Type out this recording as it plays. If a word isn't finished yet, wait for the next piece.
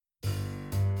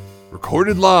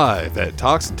Recorded live at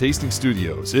Talks and Tasting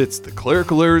Studios, it's the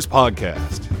Clerical Errors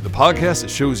Podcast, the podcast that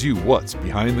shows you what's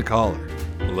behind the collar.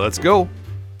 Let's go.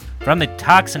 From the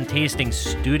Talks and Tasting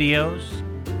Studios,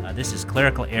 this is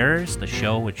Clerical Errors, the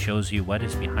show which shows you what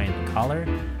is behind the collar.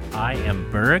 I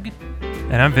am Berg.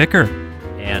 And I'm Vicar.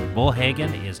 And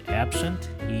Bullhagen is absent.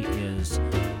 He is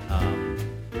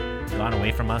gone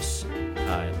away from us,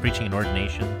 preaching an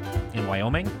ordination in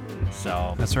Wyoming.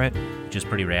 So that's right. Which is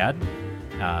pretty rad.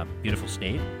 Beautiful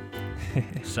state.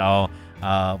 So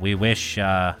we wish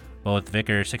both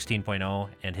Vicar 16.0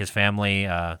 and his family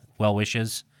well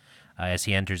wishes as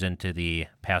he enters into the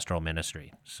pastoral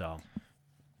ministry. So,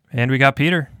 and we got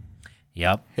Peter.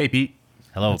 Yep. Hey, Pete.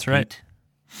 Hello, That's Pete. Right.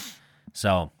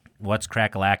 So, what's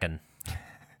crack-a-lackin'?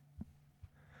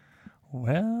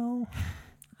 Well,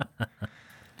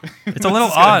 it's a little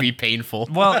This is odd. gonna be painful.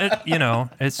 Well,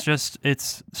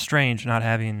 it's strange not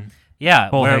having.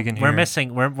 Yeah, Bullhagen we're here.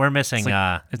 missing. We're missing.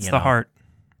 It's the heart.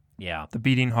 Yeah, the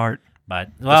beating heart. but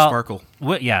The sparkle.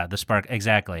 The spark,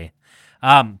 exactly.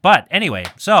 But anyway,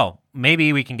 so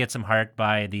maybe we can get some heart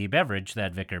by the beverage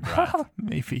that Vicar brought.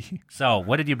 Maybe. So,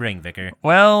 what did you bring, Vicar?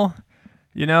 Well,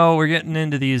 we're getting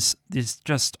into these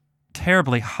just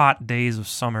terribly hot days of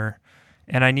summer,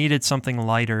 and I needed something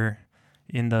lighter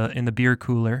in the beer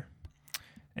cooler.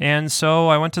 And so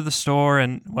I went to the store,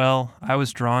 and well, I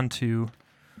was drawn to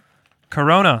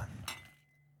Corona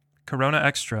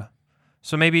Extra.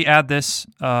 So maybe add this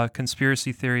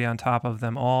conspiracy theory on top of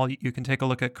them all. You can take a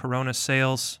look at Corona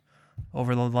sales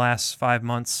over the last 5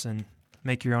 months and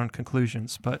make your own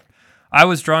conclusions. But I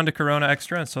was drawn to Corona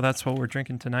Extra, and so that's what we're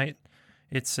drinking tonight.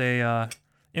 It's a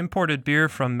imported beer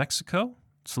from Mexico.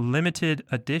 It's limited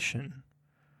edition,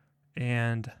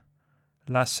 and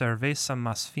La Cerveza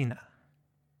Más Fina.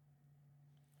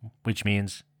 Which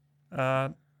means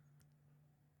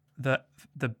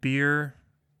The beer,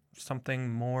 something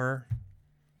more,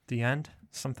 the end,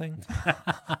 something.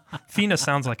 Fina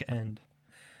sounds like end.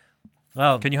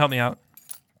 well, Can you help me out?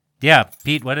 yeah,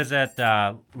 Pete. What does that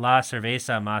La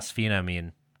Cerveza Más Fina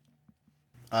mean?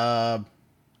 La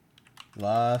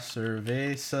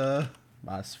Cerveza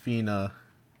Más Fina.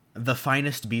 The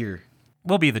finest beer.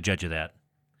 We'll be the judge of that.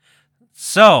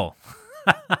 So,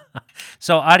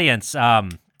 audience,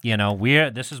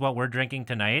 this is what we're drinking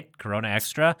tonight, Corona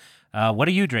Extra. What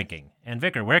are you drinking? And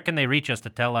Vicar, where can they reach us to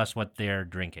tell us what they're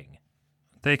drinking?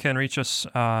 They can reach us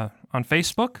on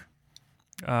Facebook,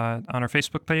 on our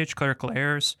Facebook page, Clerical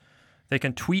Errors. They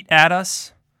can tweet at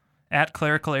us, at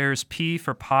Clerical Errors P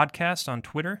for podcast on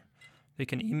Twitter. They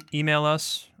can email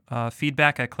us,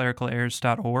 feedback at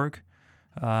clericalerrors.org.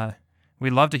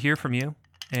 We'd love to hear from you.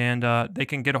 And they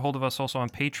can get a hold of us also on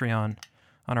Patreon,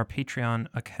 on our Patreon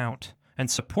account, and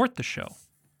support the show,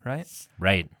 right?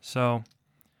 Right. So,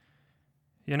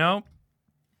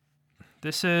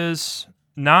 this is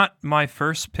not my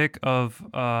first pick of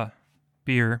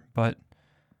beer, but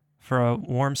for a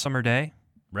warm summer day,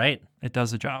 Right. it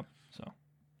does the job. So,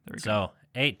 there we go. So,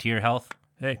 hey, to your health.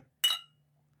 Hey.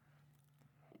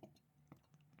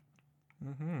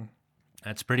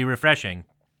 That's pretty refreshing.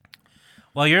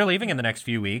 Well, you're leaving in the next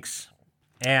few weeks,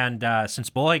 and since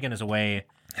Bullhagen is away,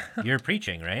 you're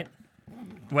preaching, right?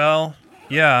 Well,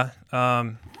 yeah.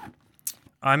 I'm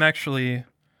actually...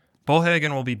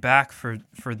 Bullhagen will be back for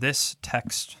this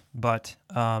text, but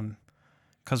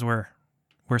because we're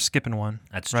skipping one.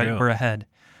 That's right? true. We're ahead.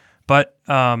 But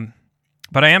I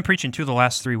am preaching the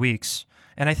last 3 weeks,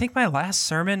 and I think my last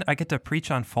sermon I get to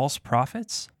preach on false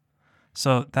prophets,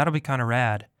 so that'll be kind of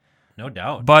rad. No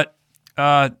doubt. But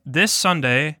this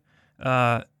Sunday,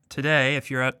 today,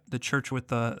 if you're at the church with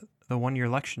the 1 year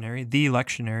lectionary, the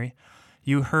lectionary,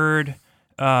 you heard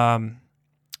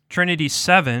Trinity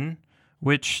 7,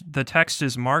 which the text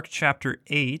is Mark chapter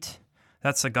 8.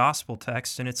 That's a gospel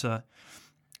text, and it's a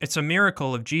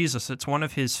miracle of Jesus. It's one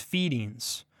of his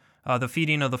feedings, the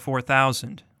feeding of the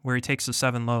 4,000, where he takes the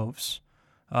 7 loaves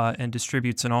and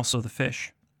distributes, and also the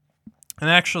fish. And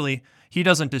actually, he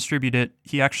doesn't distribute it.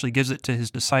 He actually gives it to his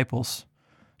disciples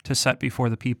to set before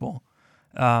the people.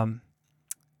 And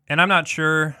I'm not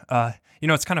sure,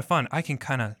 it's kind of fun. I can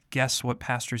kind of guess what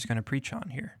pastor's going to preach on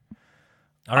here.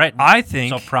 All right. I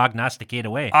think So prognosticate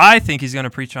away. I think he's going to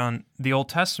preach on the Old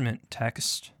Testament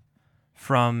text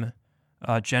from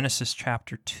Genesis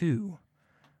chapter 2,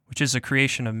 which is the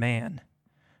creation of man.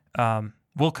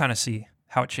 We'll kind of see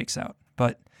how it shakes out.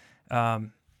 But,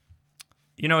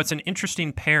 it's an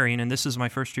interesting pairing, and this is my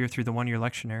first year through the 1 year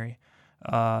lectionary.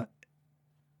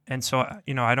 And so,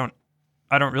 I don't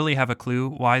really have a clue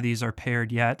why these are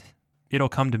paired yet. It'll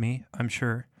come to me, I'm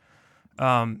sure.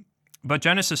 But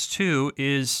Genesis 2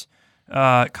 is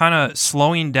kind of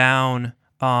slowing down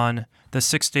on the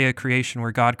sixth day of creation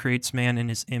where God creates man in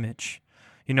his image.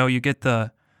 You get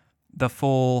the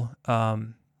full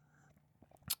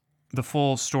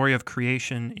story of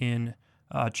creation in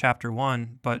chapter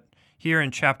 1, but here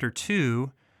in chapter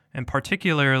 2, and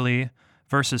particularly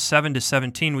verses 7 to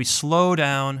 17, we slow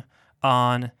down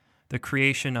on the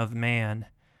creation of man,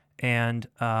 and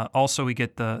also we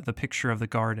get the picture of the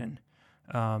garden.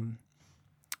 And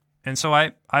so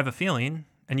I have a feeling,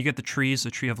 and you get the trees,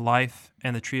 the tree of life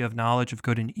and the tree of knowledge of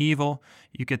good and evil.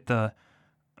 You get the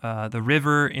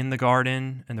river in the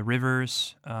garden and the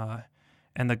rivers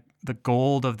and the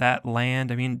gold of that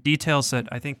land. I mean, details that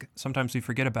I think sometimes we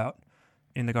forget about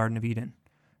in the Garden of Eden.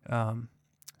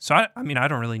 So, I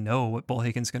don't really know what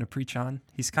Bullhagen's going to preach on.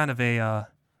 He's kind of a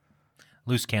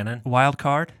Loose cannon. wild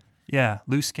card. Yeah,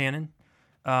 loose cannon.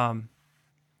 But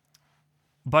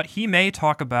he may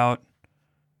talk about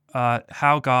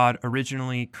how God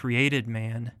originally created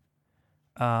man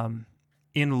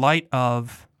in light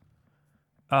of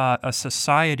a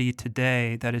society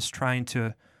today that is trying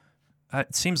to,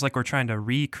 it seems like we're trying to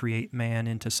recreate man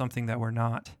into something that we're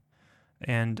not,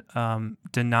 and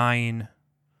denying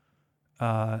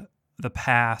the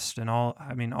past and all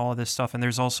of this stuff. And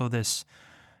there's also this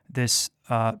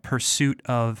pursuit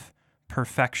of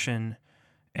perfection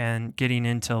and getting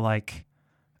into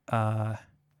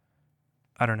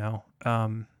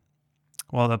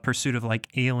the pursuit of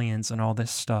aliens and all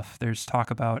this stuff. There's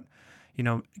talk about,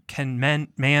 can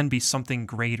man be something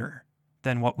greater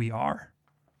than what we are?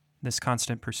 This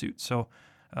constant pursuit. So,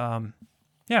 I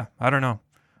don't know.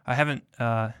 I haven't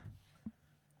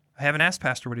asked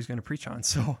Pastor what he's going to preach on,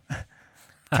 so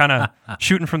kind of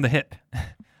shooting from the hip.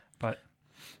 But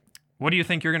what do you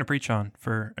think you're going to preach on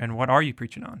and what are you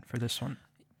preaching on for this one?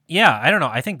 Yeah, I don't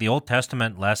know. I think the Old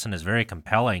Testament lesson is very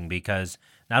compelling because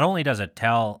not only does it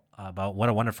tell about what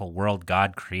a wonderful world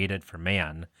God created for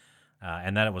man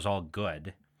and that it was all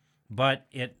good, but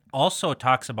it also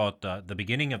talks about the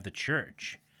beginning of the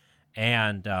church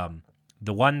and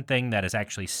the one thing that is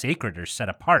actually sacred or set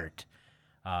apart.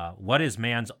 What is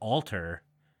man's altar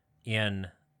in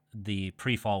the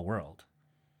pre-fall world?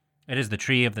 It is the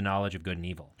tree of the knowledge of good and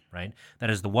evil, right? That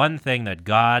is the one thing that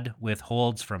God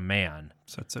withholds from man.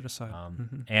 Sets it aside.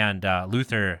 And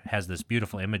Luther has this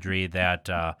beautiful imagery that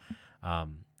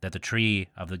that the tree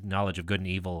of the knowledge of good and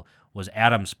evil was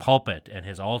Adam's pulpit and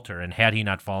his altar, and had he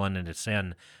not fallen into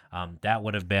sin, that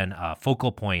would have been a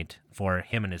focal point for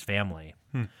him and his family.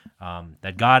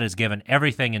 That God has given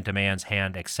everything into man's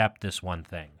hand except this one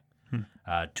thing,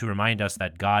 to remind us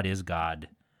that God is God,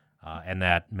 and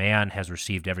that man has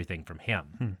received everything from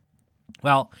him.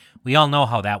 Well, we all know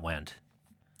how that went.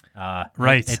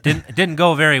 Right. It didn't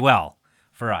go very well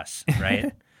for us,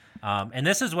 right? And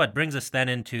this is what brings us then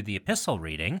into the epistle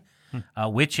reading,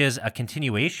 which is a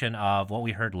continuation of what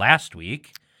we heard last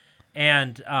week.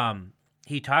 And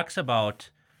he talks about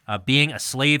being a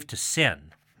slave to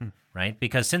sin, right?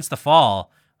 Because since the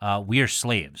fall, we are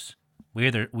slaves.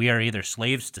 We are either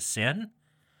slaves to sin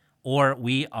or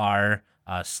we are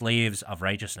slaves of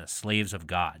righteousness, slaves of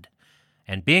God.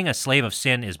 And being a slave of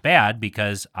sin is bad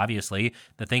because, obviously,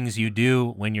 the things you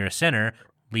do when you're a sinner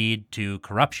lead to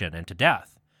corruption and to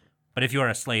death. But if you are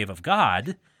a slave of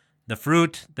God, the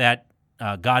fruit that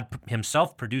God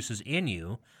himself produces in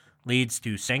you leads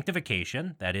to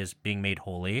sanctification, that is, being made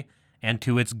holy, and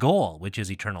to its goal, which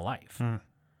is eternal life.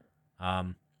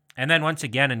 And then once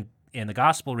again, in the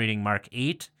gospel reading, Mark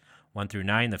 8, 1 through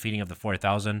 9, the feeding of the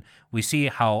 4,000, we see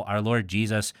how our Lord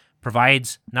Jesus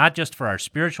provides not just for our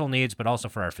spiritual needs, but also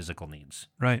for our physical needs.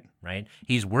 Right.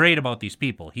 He's worried about these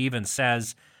people. He even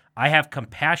says, I have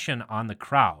compassion on the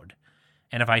crowd,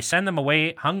 and if I send them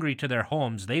away hungry to their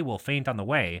homes, they will faint on the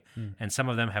way, and some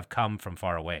of them have come from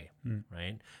far away,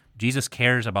 right? Jesus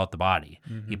cares about the body.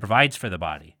 He provides for the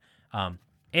body.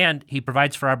 And he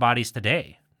provides for our bodies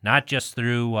today, not just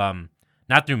through,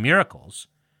 not through miracles,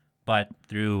 but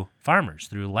through farmers,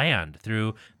 through land,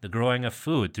 through the growing of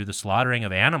food, through the slaughtering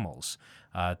of animals,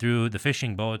 through the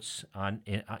fishing boats on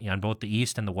both the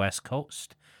east and the west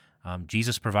coast.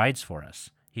 Jesus provides for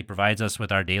us. He provides us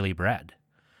with our daily bread.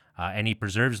 And he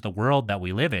preserves the world that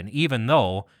we live in, even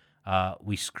though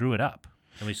we screw it up.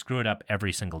 And we screw it up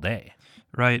every single day.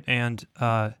 Right, and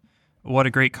what a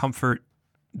great comfort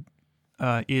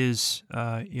is,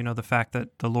 the fact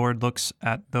that the Lord looks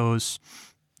at those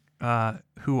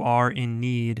who are in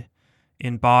need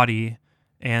in body,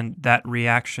 and that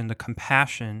reaction, the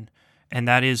compassion, and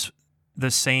that is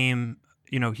the same,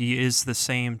 he is the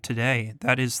same today.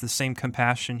 That is the same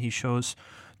compassion he shows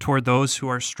toward those who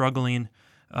are struggling,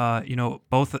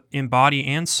 both in body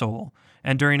and soul.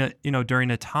 And during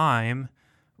a time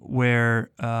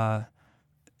where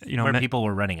where people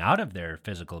were running out of their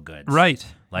physical goods. Right.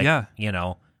 Like,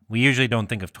 yeah. We usually don't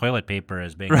think of toilet paper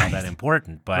as being all that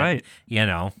important, but, Right.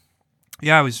 Yeah,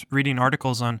 I was reading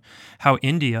articles on how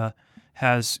India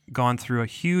has gone through a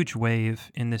huge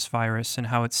wave in this virus and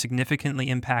how it's significantly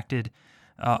impacted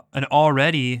an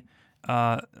already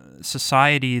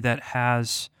society that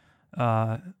has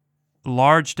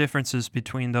large differences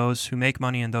between those who make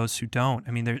money and those who don't.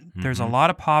 I mean, there's a lot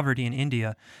of poverty in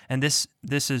India, and this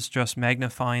is just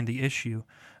magnifying the issue.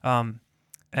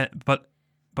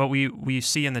 But we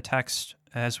see in the text,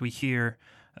 as we hear,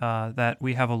 that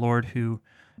we have a Lord who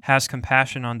has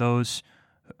compassion on those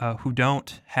who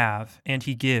don't have, and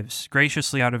he gives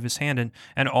graciously out of his hand,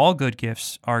 and all good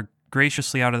gifts are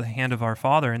graciously out of the hand of our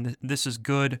Father, and this is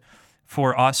good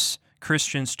for us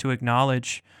Christians to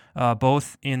acknowledge,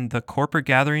 both in the corporate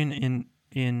gathering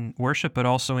in worship, but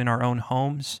also in our own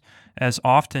homes, as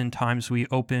oftentimes we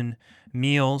open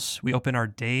meals, we open our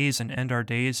days and end our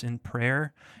days in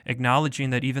prayer, acknowledging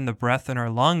that even the breath in our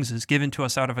lungs is given to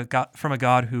us from a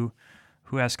God who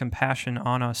has compassion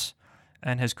on us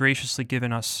and has graciously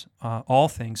given us all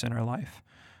things in our life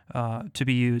to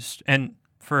be used. And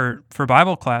for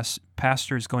Bible class,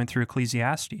 pastors going through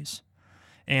Ecclesiastes.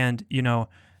 And,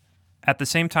 at the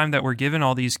same time that we're given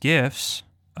all these gifts,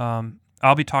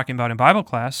 I'll be talking about in Bible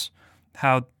class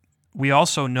how we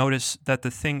also notice that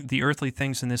the earthly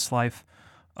things in this life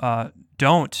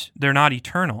they're not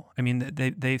eternal. I mean,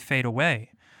 they fade away.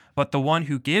 But the one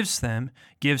who gives them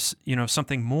gives,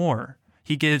 something more.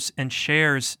 He gives and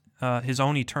shares his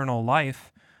own eternal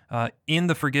life in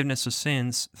the forgiveness of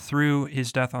sins through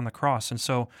his death on the cross. And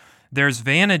so there's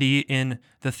vanity in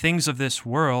the things of this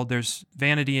world. There's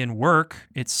vanity in work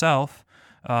itself,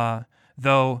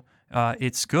 though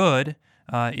it's good.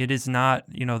 It is not,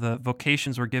 the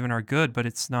vocations we're given are good, but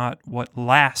it's not what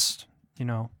lasts,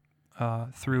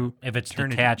 through if it's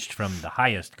eternity. detached from the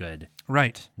highest good,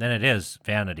 Right. then it is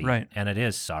vanity, Right. and it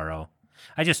is sorrow.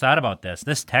 I just thought about this.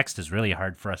 This text is really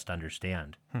hard for us to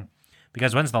understand.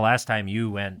 Because when's the last time you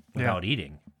went without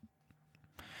eating?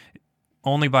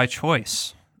 Only by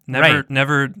choice. Right.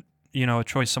 Never, a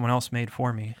choice someone else made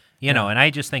for me. And I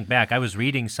just think back, I was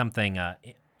reading something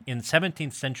in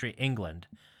 17th century England,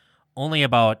 only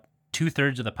about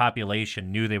 2/3 of the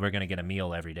population knew they were going to get a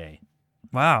meal every day.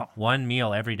 Wow. One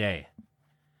meal every day.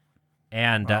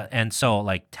 And so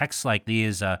like texts like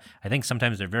these, I think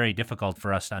sometimes they're very difficult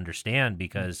for us to understand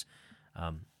because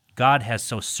God has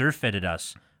so surfeited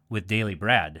us with daily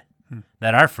bread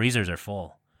that our freezers are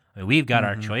full. I mean, we've got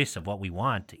our choice of what we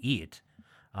want to eat.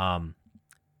 And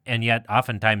yet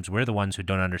oftentimes we're the ones who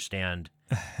don't understand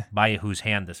by whose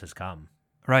hand this has come.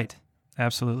 Right.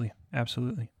 Absolutely.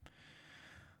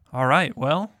 All right.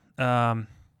 Well, I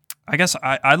guess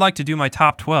I'd like to do my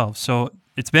top 12. So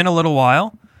it's been a little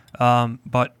while,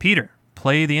 but Peter,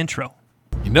 play the intro.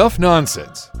 Enough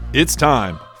nonsense. It's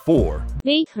time for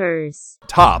Vickers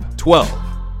Top 12.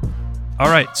 All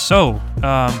right. So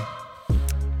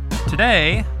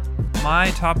today,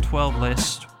 my top 12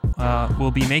 list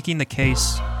will be making the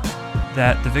case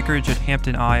that the vicarage at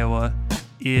Hampton, Iowa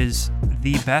is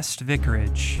the best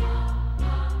vicarage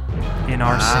in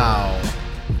our city.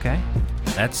 Okay?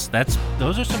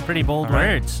 Those are some pretty bold All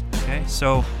right. words. Okay,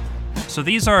 so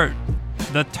these are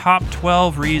the top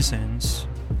 12 reasons,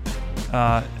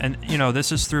 and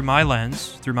this is through my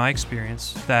lens, through my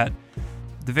experience, that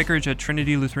the vicarage at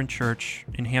Trinity Lutheran Church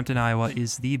in Hampton, Iowa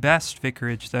is the best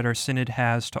vicarage that our synod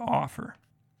has to offer.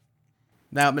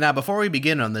 Now, before we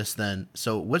begin on this, then,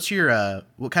 so what's your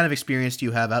what kind of experience do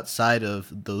you have outside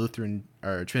of the Lutheran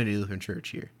or Trinity Lutheran Church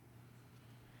here?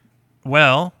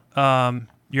 Well,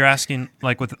 you're asking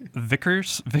like with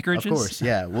vicarages? Of course,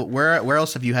 yeah. Where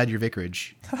else have you had your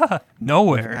vicarage?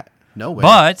 Nowhere.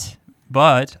 Nowhere.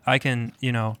 But I can,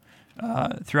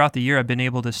 throughout the year, I've been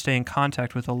able to stay in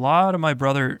contact with a lot of my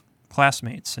brother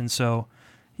classmates. And so,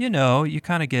 you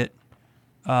kind of get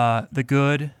the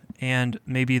good and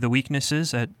maybe the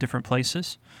weaknesses at different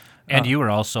places. And you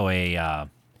were also your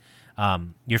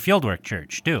fieldwork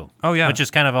church, too. Oh, yeah. Which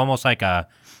is kind of almost like a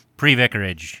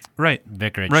pre-vicarage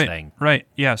vicarage thing. Right,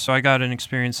 yeah. So I got an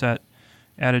experience at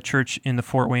a church in the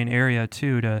Fort Wayne area,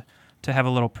 too, to have a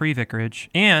little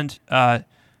pre-vicarage. And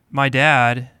my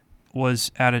dad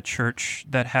was at a church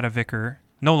that had a vicar,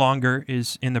 no longer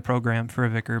is in the program for a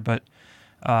vicar, but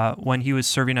when he was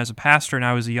serving as a pastor and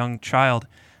I was a young child,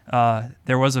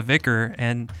 there was a vicar.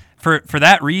 And for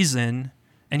that reason,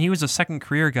 and he was a second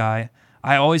career guy,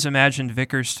 I always imagined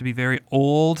vicars to be very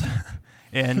old.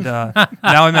 And now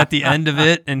I'm at the end of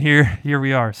it, and here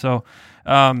we are. So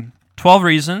 12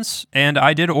 reasons, and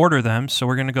I did order them, so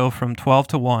we're going to go from 12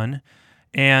 to 1.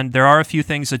 And there are a few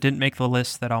things that didn't make the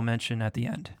list that I'll mention at the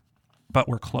end, but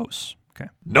we're close. Okay.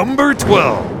 Number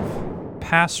 12.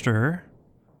 Pastor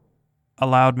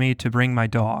allowed me to bring my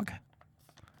dog.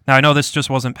 Now, I know this just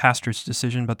wasn't pastor's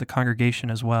decision, but the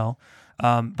congregation as well.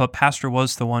 But pastor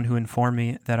was the one who informed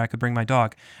me that I could bring my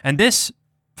dog. And this,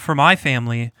 for my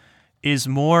family, is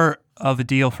more of a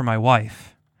deal for my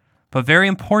wife, but very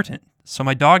important. So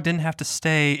my dog didn't have to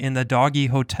stay in the doggy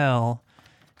hotel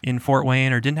in Fort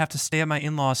Wayne or didn't have to stay at my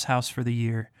in-laws' house for the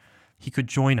year. He could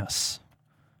join us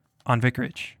on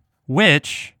Vicarage,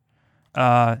 which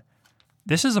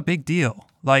this is a big deal.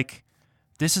 Like,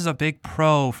 this is a big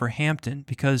pro for Hampton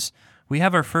because we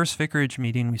have our first Vicarage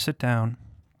meeting. We sit down,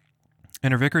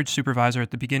 and our Vicarage supervisor at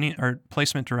the beginning, our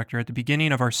placement director at the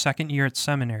beginning of our second year at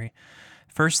seminary,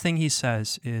 first thing he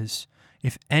says is,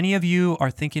 if any of you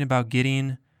are thinking about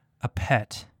getting a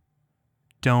pet,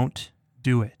 don't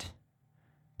do it.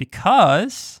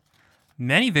 Because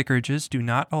many vicarages do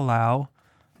not allow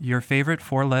your favorite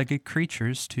four-legged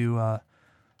creatures to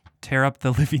tear up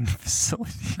the living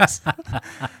facilities.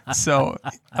 So,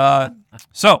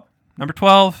 number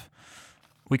 12,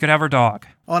 we could have our dog.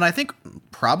 Oh, and I think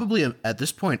probably at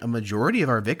this point, a majority of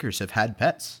our vicars have had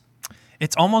pets.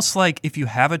 It's almost like if you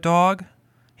have a dog,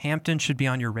 Hampton should be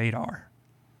on your radar.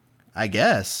 I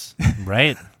guess.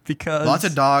 Right. Because Lots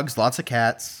of dogs, lots of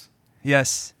cats.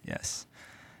 Yes.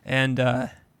 And,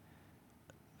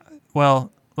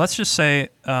 well, let's just say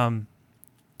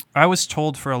I was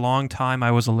told for a long time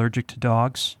I was allergic to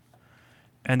dogs.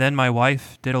 And then my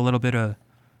wife did a little bit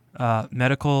of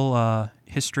medical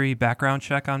history background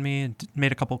check on me and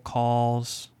made a couple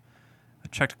calls,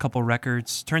 checked a couple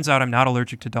records. Turns out I'm not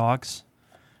allergic to dogs.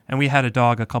 And we had a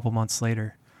dog a couple months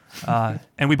later.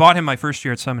 And we bought him my first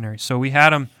year at seminary. So we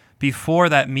had him before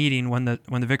that meeting when the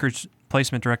vicarage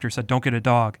placement director said, don't get a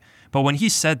dog. But when he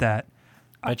said that,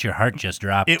 Bet your heart just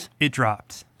dropped. it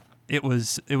dropped. It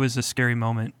was a scary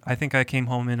moment. I think I came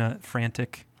home in a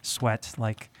frantic sweat,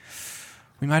 like,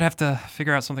 we might have to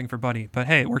figure out something for Buddy. But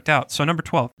hey, it worked out. So number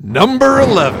 12. Number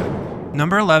 11.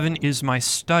 Number 11 is my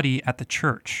study at the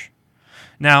church.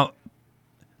 Now,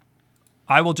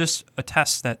 I will just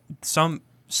attest that some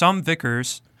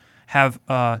vicars have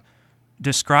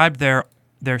described their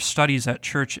studies at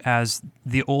church as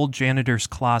the old janitor's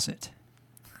closet.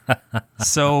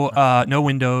 So no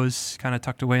windows, kind of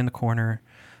tucked away in the corner.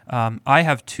 I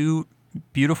have two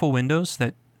beautiful windows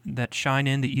that shine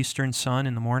in the eastern sun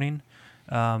in the morning,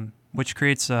 which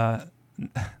creates not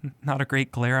a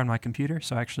great glare on my computer,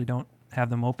 so I actually don't have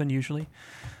them open usually.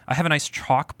 I have a nice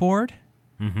chalkboard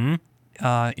in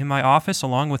my office,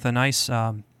 along with a nice,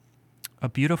 a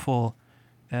beautiful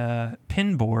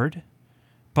pin board.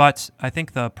 But I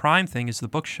think the prime thing is the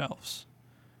bookshelves.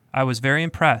 I was very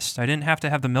impressed. I didn't have to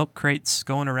have the milk crates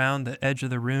going around the edge of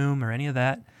the room or any of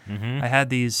that. I had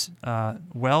these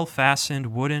well-fastened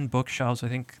wooden bookshelves. I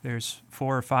think there's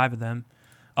 4 or 5 of them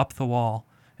up the wall,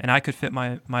 and I could fit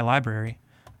my library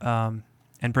and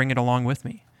bring it along with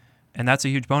me. And that's a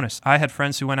huge bonus. I had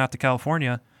friends who went out to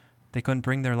California. They couldn't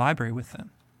bring their library with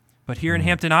them. But here in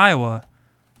Hampton, Iowa,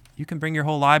 you can bring your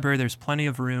whole library. There's plenty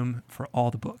of room for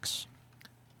all the books.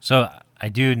 So I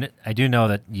do know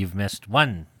that you've missed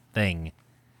one thing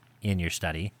in your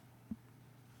study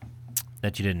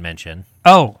that you didn't mention.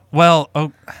 Oh, well,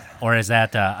 Or is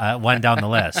that one down the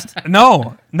list?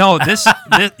 No, this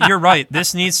you're right.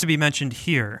 This needs to be mentioned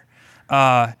here.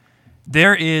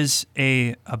 There is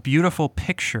a beautiful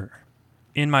picture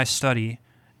in my study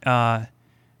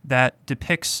that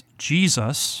depicts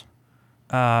Jesus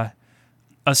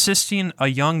assisting a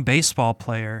young baseball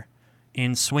player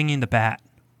in swinging the bat.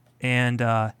 And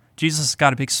Jesus has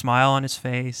got a big smile on his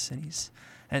face,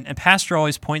 and Pastor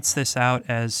always points this out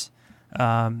as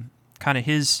kind of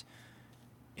his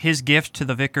gift to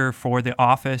the vicar for the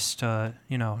office to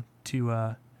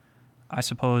I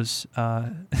suppose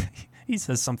he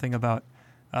says something about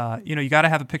you got to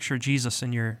have a picture of Jesus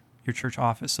in your church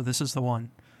office. So this is the one.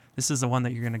 This is the one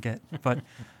that you're going to get.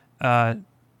 But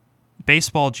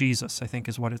baseball Jesus, I think,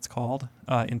 is what it's called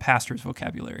in pastor's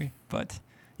vocabulary. But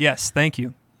yes, thank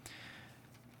you.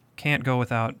 Can't go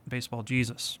without baseball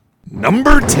Jesus.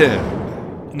 Number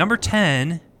 10. Number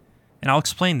 10, and I'll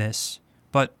explain this,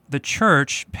 but the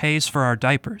church pays for our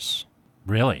diapers.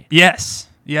 Really? Yes.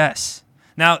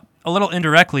 Now, a little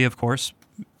indirectly, of course,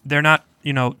 they're not,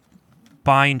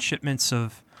 buying shipments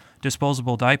of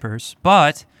disposable diapers,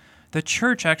 but the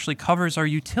church actually covers our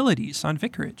utilities on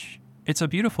vicarage. It's a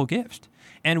beautiful gift.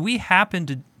 And we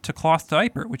happen to cloth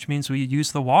diaper, which means we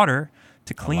use the water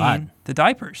to clean the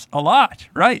diapers. A lot,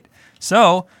 right.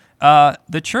 So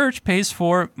The church pays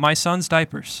for my son's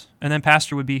diapers, and then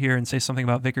pastor would be here and say something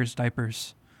about vicar's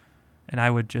diapers, and I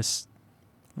would just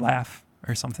laugh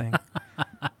or something.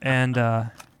 And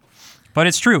but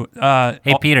it's true.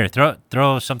 Hey, Peter,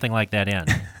 throw something like that in.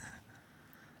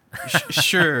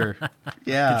 Sure.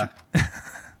 Yeah.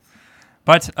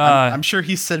 But I'm sure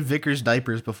he said vicar's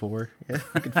diapers before. Yeah,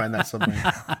 we can find that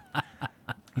somewhere.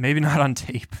 maybe not on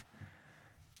tape,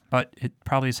 but it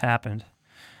probably has happened.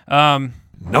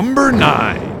 Number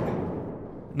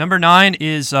 9. Number 9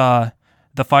 is the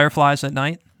fireflies at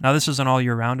night. Now, this isn't all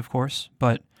year round, of course,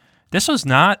 but this was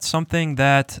not something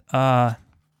that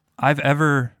I've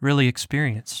ever really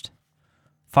experienced.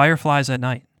 Fireflies at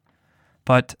night.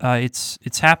 But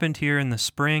it's happened here in the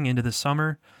spring into the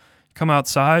summer. Come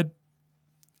outside,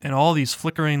 and all these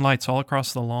flickering lights all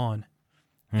across the lawn.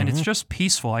 And it's just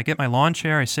peaceful. I get my lawn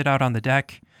chair, I sit out on the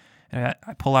deck, and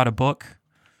I pull out a book,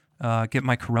 get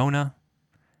my Corona,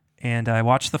 and I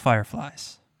watch the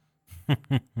fireflies.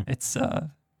 It's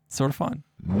sort of fun.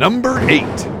 Number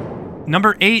 8.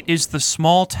 Number 8 is the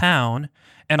small town,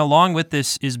 and along with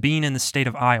this is being in the state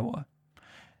of Iowa,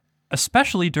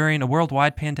 especially during a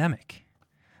worldwide pandemic.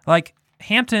 Like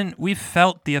Hampton, we've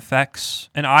felt the effects,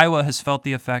 and Iowa has felt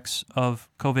the effects of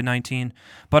COVID-19,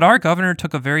 but our governor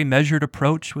took a very measured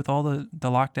approach with all the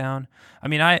lockdown. I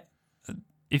mean,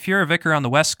 if you're a vicar on the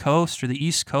West Coast or the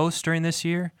East Coast during this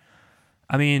year,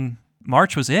 I mean,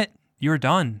 March was it. You were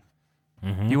done.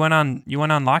 You went on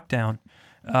lockdown.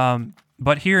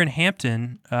 But here in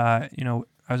Hampton, I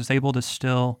was able to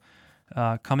still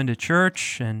come into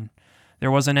church, and there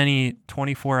wasn't any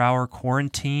 24-hour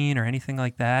quarantine or anything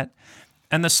like that.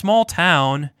 And the small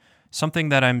town, something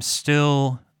that I'm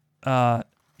still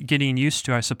getting used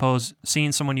to, I suppose,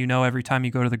 seeing someone you know every time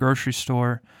you go to the grocery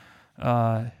store,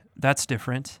 that's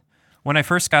different. When I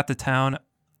first got to town,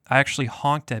 I actually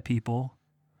honked at people,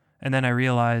 and then I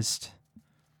realized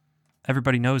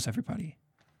everybody knows everybody.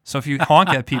 So if you honk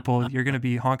at people, you're going to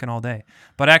be honking all day.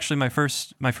 But actually, one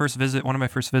of my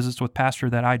first visits with pastor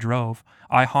that I drove,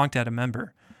 I honked at a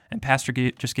member, and pastor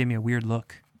just gave me a weird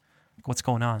look. Like, what's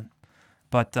going on?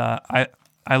 But I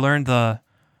learned the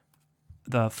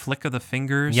flick of the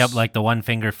fingers. Yep, like the one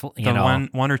finger,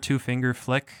 one or two finger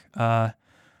flick. I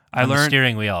learned the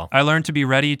steering wheel. I learned to be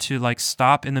ready to like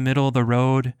stop in the middle of the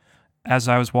road as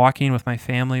I was walking with my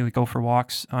family. We go for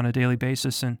walks on a daily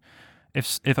basis, and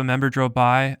if a member drove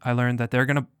by, I learned that they're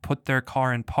going to put their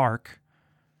car in park,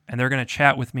 and they're going to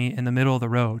chat with me in the middle of the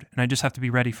road, and I just have to be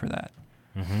ready for that.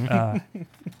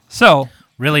 So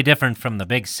really different from the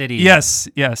big city. Yes.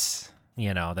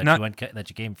 That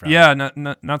you came from. Yeah,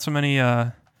 not so many.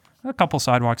 A couple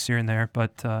sidewalks here and there,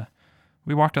 but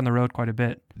we walked on the road quite a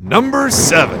bit. Number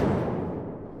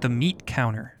 7. The meat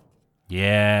counter.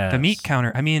 Yeah. The meat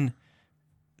counter. I mean,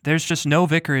 there's just no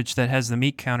vicarage that has the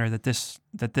meat counter that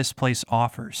this place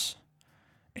offers,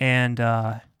 and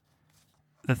the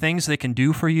things they can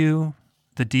do for you,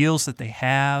 the deals that they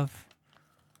have,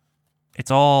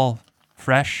 it's all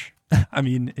fresh. I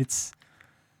mean, it's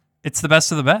the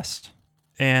best of the best.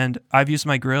 And I've used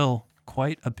my grill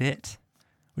quite a bit,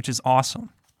 which is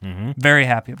awesome. Very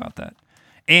happy about that.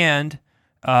 And,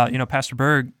 Pastor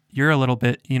Berg, you're a little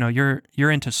bit,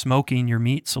 you're into smoking your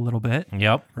meats a little bit.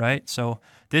 Yep. Right? So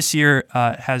this year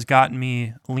has gotten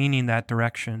me leaning that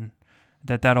direction,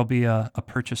 that'll be a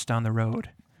purchase down the road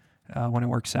when it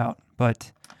works out.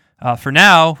 But for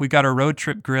now, we got our road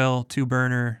trip grill,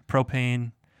 2-burner,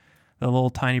 propane, the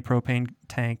little tiny propane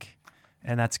tank,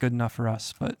 and that's good enough for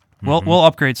us. But we'll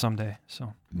upgrade someday.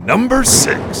 So Number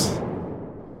 6.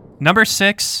 Number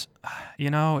 6,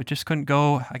 it just couldn't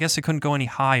go. I guess it couldn't go any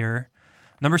higher.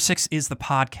 Number 6 is the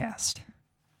podcast.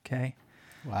 Okay.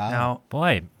 Wow. Now,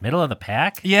 Boy, middle of the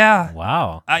pack? yeah.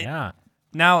 Wow. Yeah.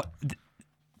 Now,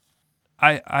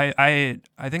 I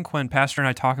think when Pastor and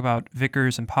I talk about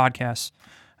vicars and podcasts,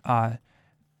 I'm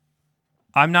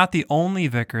not the only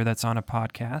vicar that's on a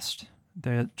podcast.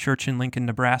 The church in Lincoln,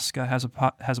 Nebraska has a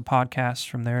podcast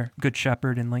from their Good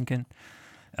Shepherd in Lincoln.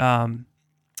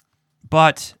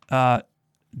 But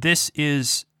this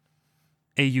is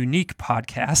a unique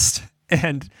podcast,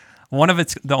 and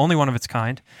the only one of its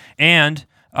kind. And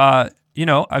I've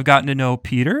gotten to know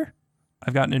Peter.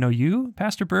 I've gotten to know you,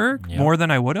 Pastor Berg, more than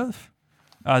I would have.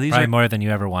 These Probably are more than you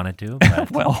ever wanted to.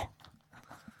 But well,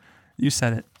 you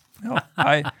said it. No,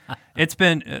 it's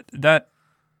been that.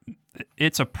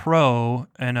 It's a pro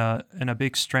and a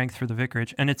big strength for the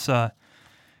vicarage, and it's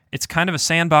kind of a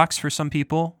sandbox for some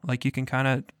people. Like, you can kind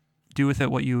of do with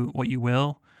it what you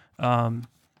will, and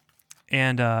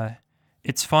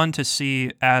it's fun to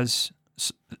see as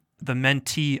the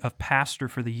mentee of pastor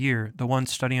for the year, the one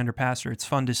studying under pastor. It's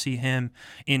fun to see him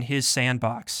in his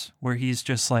sandbox where he's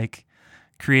just like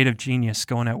creative genius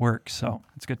going at work. So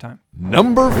it's a good time.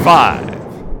 Number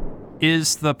 5.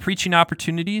 Is the preaching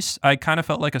opportunities. I kind of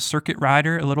felt like a circuit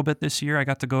rider a little bit this year. I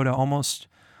got to go to almost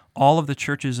all of the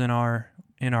churches in our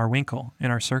Winkle,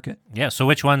 in our circuit. Yeah, so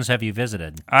which ones have you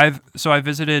visited? I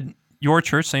visited your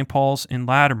church, St. Paul's in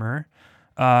Latimer.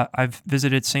 I've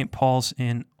visited St. Paul's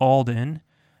in Alden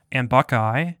and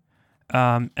Buckeye.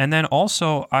 And then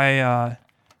also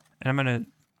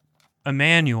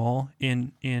Emmanuel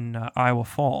in Iowa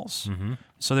Falls. Mm-hmm.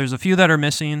 So there's a few that are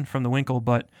missing from the Winkle,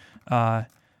 but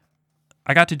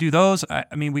I got to do those. I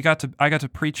got to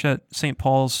preach at St.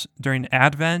 Paul's during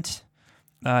Advent,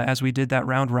 as we did that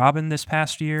round robin this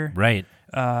past year. Right.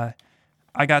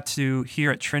 I got to here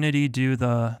at Trinity do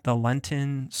the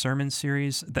Lenten sermon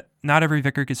series. Not every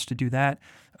vicar gets to do that.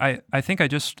 I think I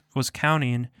just was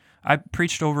counting. I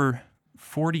preached over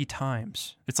 40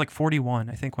 times. It's like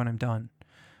 41, I think, when I'm done.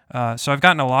 So I've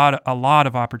gotten a lot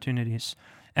of opportunities.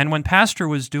 And when Pastor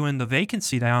was doing the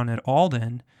vacancy down at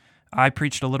Alden, I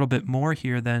preached a little bit more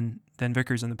here than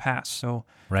vicars in the past. So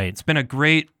right. It's been a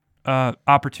great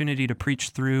opportunity to preach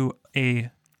through a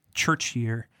church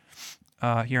year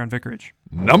here on Vicarage.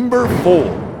 Number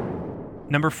 4.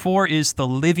 Number 4 is the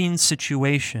living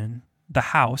situation, the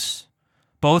house,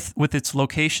 both with its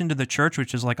location to the church,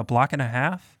 which is like a block and a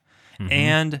half,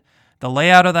 and the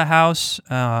layout of the house.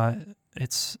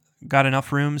 It's got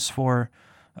enough rooms for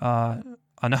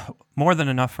more than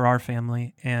enough for our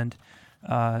family, and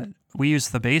we use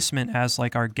the basement as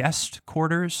like our guest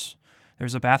quarters.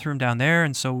 There's a bathroom down there,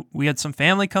 and so we had some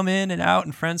family come in and out,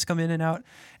 and friends come in and out,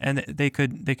 and they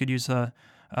could use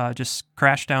just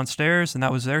crash downstairs, and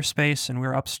that was their space, and we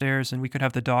were upstairs, and we could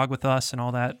have the dog with us, and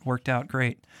all that worked out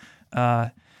great.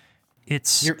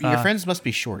 It's your friends must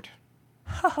be short.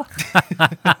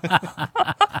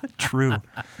 True.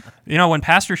 When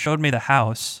Pastor showed me the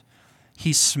house,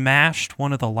 he smashed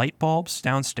one of the light bulbs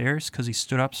downstairs because he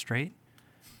stood up straight.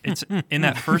 It's in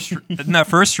that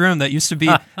first room that used to be.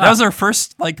 That was our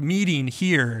first meeting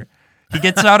here. He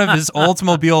gets out of his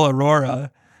Oldsmobile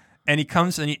Aurora, and he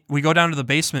comes and we go down to the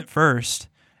basement first.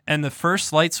 And the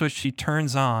first light switch he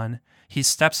turns on, he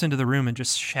steps into the room and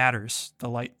just shatters the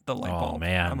light bulb. Oh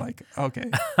man! I'm like, okay.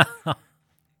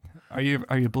 Are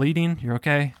you bleeding? You're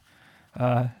okay.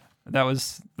 That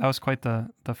was quite the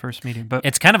first meeting. But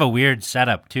it's kind of a weird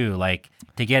setup too, like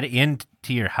to get into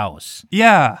your house.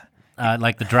 Yeah.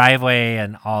 Like the driveway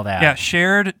and all that.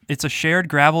 Yeah, it's a shared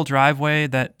gravel driveway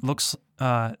that looks,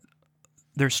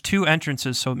 there's 2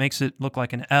 entrances, so it makes it look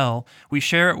like an L. We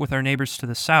share it with our neighbors to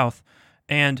the south,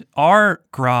 and our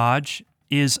garage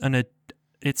is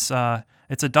it's a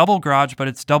double garage, but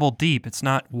it's double deep. It's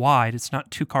not wide. It's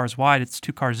not 2 cars wide. It's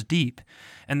 2 cars deep.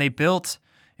 And it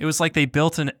was like they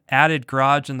built an added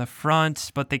garage in the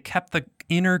front, but they kept the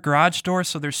inner garage door,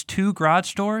 so there's 2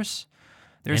 garage doors.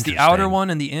 There's the outer one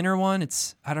and the inner one.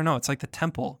 I don't know. It's like the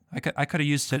temple. I could have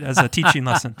used it as a teaching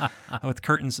lesson with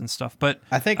curtains and stuff. But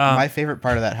I think my favorite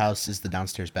part of that house is the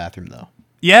downstairs bathroom, though.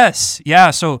 Yes, yeah.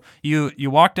 So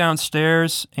you walk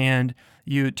downstairs and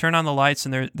you turn on the lights,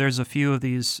 and there's a few of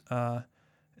these.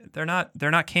 They're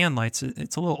not can lights.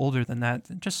 It's a little older than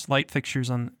that. Just light fixtures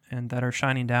and that are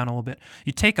shining down a little bit.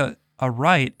 You take a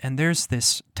right, and there's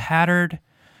this tattered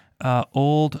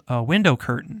old window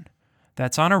curtain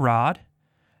that's on a rod.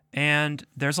 And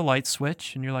there's a light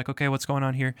switch, and you're like, okay, what's going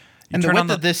on here? And the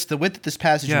width of this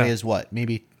passageway is what?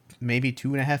 Maybe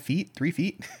 2.5 feet, 3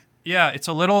 feet? Yeah, it's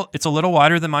a little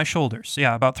wider than my shoulders.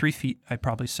 Yeah, about 3 feet, I'd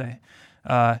probably say.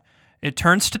 It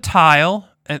turns to tile,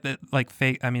 like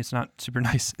fake. I mean, it's not super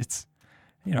nice. It's,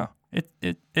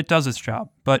 it does its job,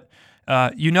 but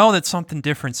that something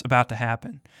different's about to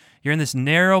happen. You're in this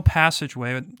narrow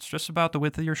passageway. It's just about the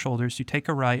width of your shoulders. You take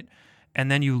a right,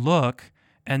 and then you look,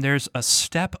 and there's a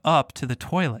step up to the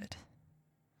toilet.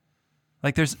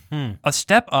 Like there's a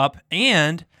step up,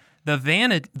 and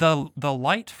the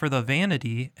light for the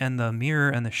vanity and the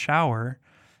mirror and the shower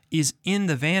is in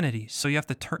the vanity. So you have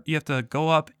to go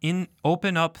up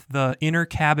open up the inner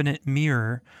cabinet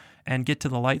mirror and get to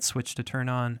the light switch to turn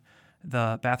on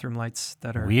the bathroom lights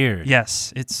that are weird.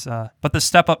 Yes, it's but the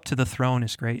step up to the throne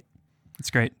is great. It's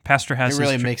great. Pastor has it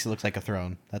really makes it look like a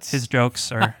throne. That's his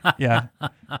jokes are yeah.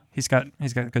 He's got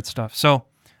good stuff. So,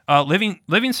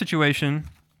 living situation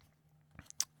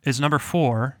is number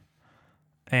 4,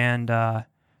 and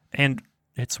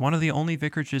it's one of the only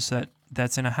vicarages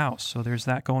that's in a house. So there's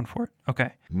that going for it.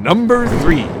 Okay. Number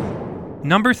 3.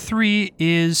 Number 3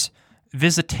 is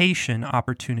visitation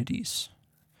opportunities,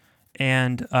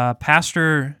 and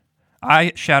Pastor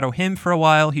I shadow him for a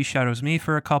while, he shadows me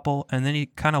for a couple, and then he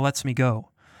kind of lets me go.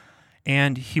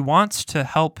 And he wants to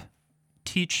help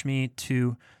teach me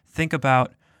to think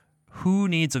about who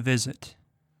needs a visit,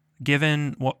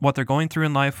 given what they're going through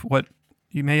in life. What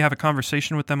you may have a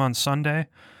conversation with them on Sunday,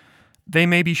 they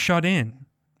may be shut in,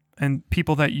 and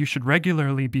people that you should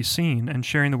regularly be seeing and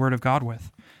sharing the Word of God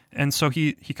with. And so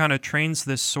he kind of trains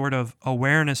this sort of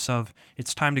awareness of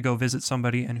it's time to go visit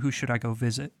somebody, and who should I go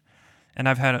visit? And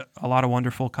I've had a lot of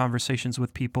wonderful conversations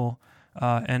with people,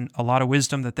 and a lot of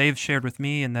wisdom that they've shared with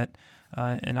me, and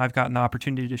I've gotten the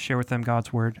opportunity to share with them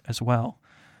God's Word as well.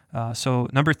 So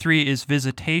number 3 is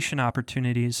visitation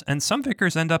opportunities. And some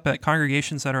vicars end up at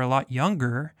congregations that are a lot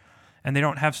younger, and they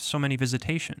don't have so many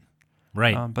visitation.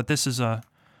 Right. But this is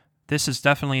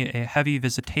definitely a heavy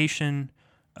visitation.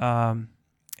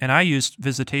 And I used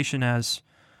visitation as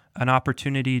an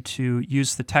opportunity to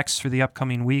use the text for the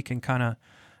upcoming week and kind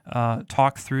of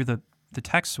talk through the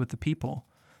text with the people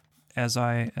as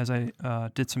I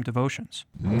did some devotions.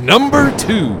 Number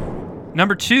 2.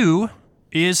 Number 2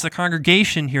 is the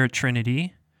congregation here at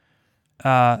Trinity,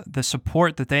 the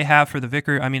support that they have for the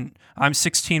vicar. I mean, I'm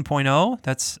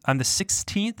 16.0. I'm the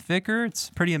 16th vicar. It's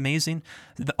pretty amazing.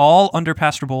 All under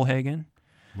Pastor Bullhagen.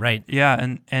 Right.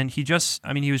 Yeah, and he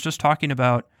was just talking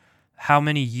about how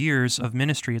many years of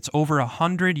ministry. It's over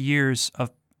 100 years of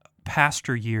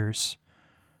pastor years.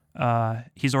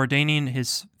 He's ordaining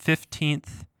his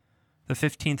the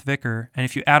 15th vicar, and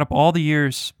if you add up all the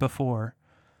years before,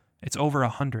 it's over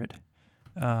 100.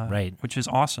 Right. Which is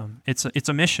awesome. It's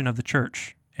a mission of the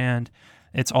church, and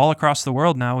it's all across the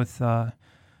world now with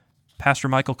Pastor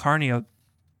Michael Carney, a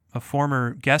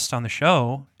former guest on the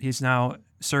show. He's now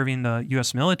serving the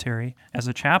U.S. military as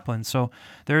a chaplain. So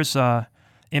there's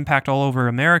impact all over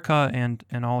America and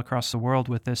all across the world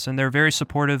with this. And they're very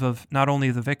supportive of not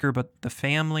only the vicar, but the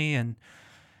family and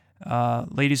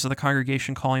ladies of the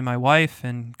congregation calling my wife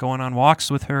and going on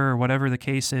walks with her or whatever the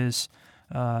case is.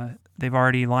 They've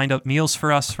already lined up meals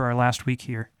for us for our last week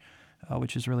here,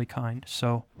 which is really kind.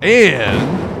 So,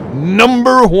 And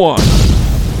number 1.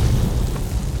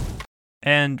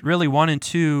 And really 1 and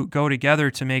 2 go together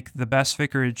to make the best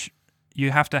vicarage. You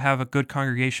have to have a good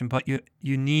congregation, but you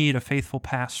need a faithful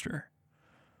pastor.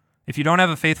 If you don't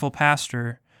have a faithful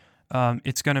pastor,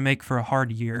 it's going to make for a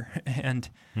hard year. And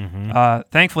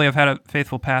thankfully, I've had a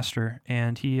faithful pastor,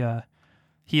 and he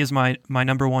is my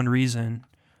number 1 reason.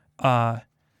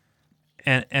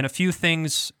 And a few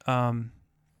things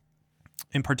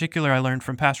in particular I learned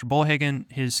from Pastor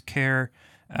Bullhagen, his care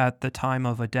at the time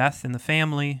of a death in the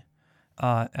family,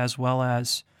 as well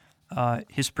as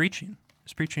his preaching.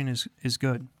 His preaching is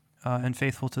good and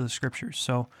faithful to the Scriptures.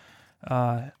 So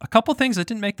a couple things that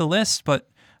didn't make the list, but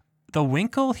the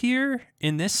Winkle here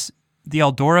in the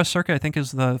Eldora Circuit, I think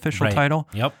is the official title.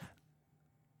 Yep.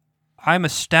 I'm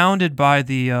astounded by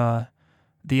the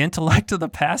intellect of the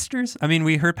pastors. I mean,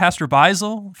 we heard Pastor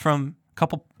Beisel from a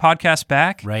couple podcasts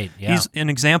back. Right, yeah. He's an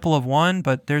example of one,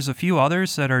 but there's a few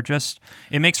others that are just,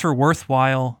 it makes for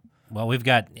worthwhile Well, we've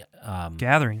got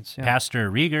gatherings. Yeah.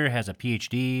 Pastor Rieger has a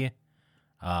PhD.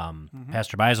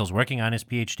 Pastor Beisel's working on his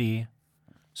PhD.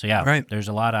 So yeah, Right. There's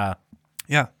a lot of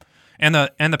Yeah, and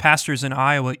the pastors in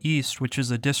Iowa East, which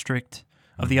is a district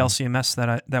of the LCMS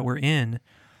that we're in,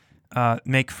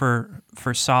 make for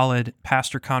solid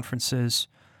pastor conferences,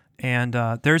 and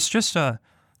there's just a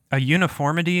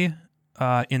uniformity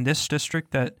in this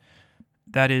district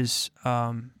that is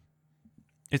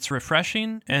it's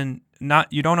refreshing, and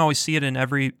you don't always see it in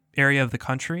every area of the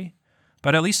country,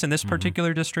 but at least in this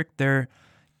particular district,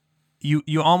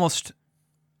 you almost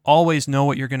always know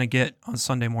what you're going to get on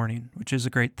Sunday morning, which is a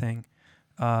great thing.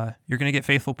 You're going to get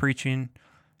faithful preaching.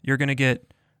 You're going to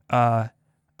get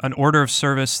an order of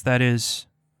service that is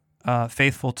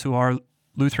faithful to our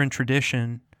Lutheran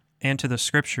tradition and to the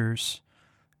Scriptures.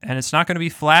 And it's not going to be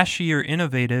flashy or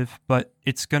innovative, but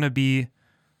it's going to be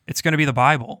the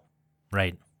Bible.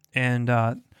 right. And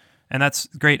that's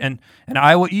great. And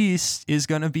Iowa East is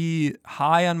going to be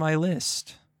high on my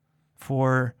list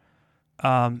for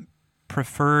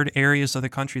preferred areas of the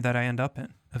country that I end up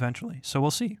in eventually. So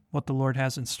we'll see what the Lord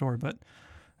has in store. But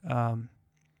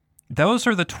those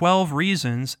are the 12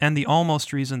 reasons and the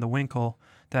almost reason, the Winkle,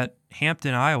 that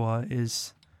Hampton, Iowa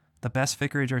is the best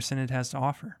vicarage our synod has to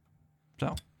offer.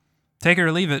 So take it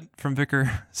or leave it from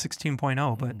Vicar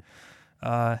 16.0, but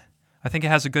I think it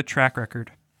has a good track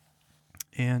record.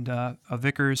 And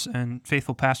vicars and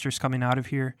faithful pastors coming out of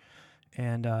here.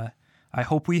 And I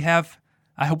hope we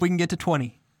can get to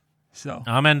 20. So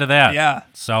I'm into that. Yeah.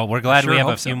 So we're glad Sure we have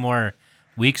a hope few so. more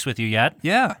weeks with you yet.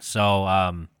 Yeah.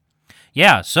 So,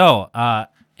 yeah. So,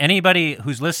 anybody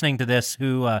who's listening to this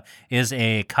who is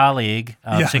a colleague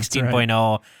of Yeah, that's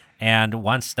 16.0 and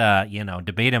wants to,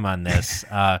 debate him on this,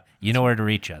 you know where to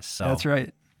reach us. So That's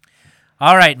right.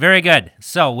 All right, very good.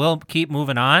 So we'll keep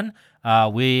moving on.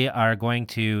 We are going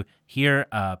to hear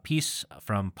a piece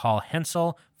from Paul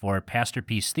Hensel for Pastor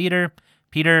Peace Theater.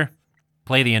 Peter,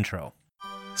 play the intro.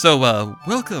 So,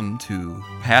 welcome to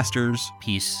Pastors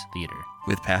Peace Theater.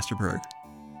 with Pastor Berg.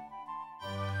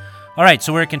 All right,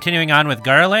 so we're continuing on with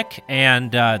garlic,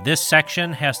 and this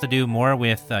section has to do more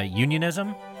with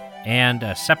unionism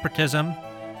and separatism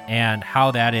and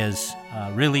how that is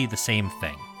really the same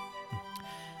thing.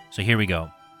 So here we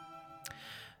go.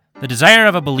 The desire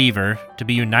of a believer to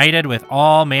be united with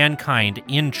all mankind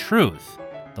in truth,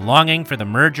 the longing for the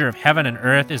merger of heaven and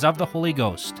earth, is of the Holy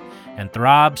Ghost and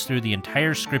throbs through the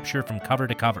entire Scripture from cover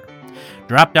to cover.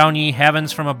 Drop down, ye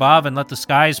heavens, from above, and let the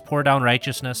skies pour down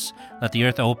righteousness. Let the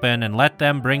earth open, and let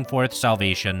them bring forth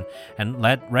salvation, and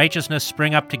let righteousness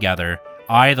spring up together.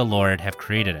 I, the Lord, have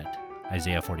created it.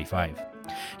 Isaiah 45.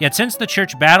 Yet since the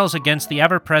church battles against the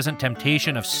ever-present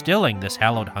temptation of stilling this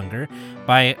hallowed hunger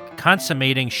by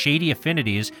consummating shady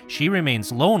affinities, she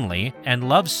remains lonely and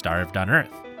love-starved on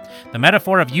earth. The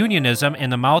metaphor of unionism in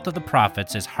the mouth of the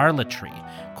prophets is harlotry,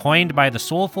 coined by the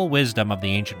soulful wisdom of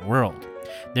the ancient world.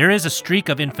 There is a streak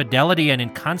of infidelity and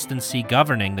inconstancy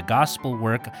governing the gospel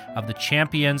work of the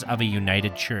champions of a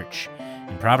united church.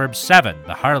 In Proverbs 7,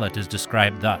 the harlot is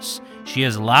described thus: "She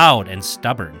is loud and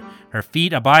stubborn. Her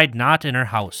feet abide not in her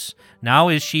house. Now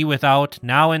is she without,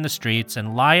 now in the streets,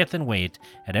 and lieth in wait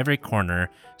at every corner.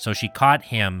 So she caught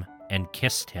him and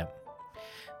kissed him."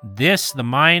 This, the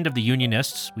mind of the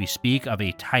Unionists, we speak of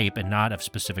a type and not of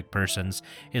specific persons,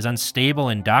 is unstable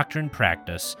in doctrine,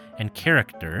 practice, and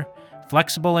character,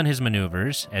 flexible in his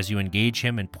maneuvers as you engage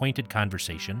him in pointed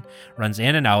conversation, runs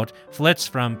in and out, flits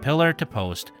from pillar to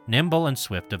post, nimble and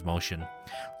swift of motion.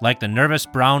 Like the nervous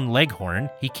brown leghorn,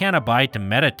 he can't abide to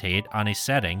meditate on a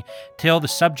setting till the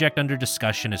subject under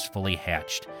discussion is fully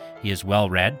hatched. He is well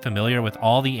read, familiar with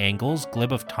all the angles,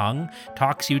 glib of tongue,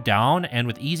 talks you down, and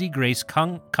with easy grace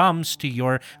comes to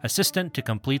your assistant to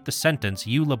complete the sentence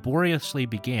you laboriously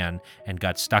began and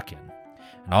got stuck in.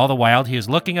 And all the while he is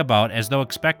looking about as though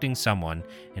expecting someone.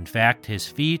 In fact, his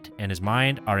feet and his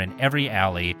mind are in every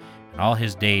alley, and all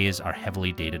his days are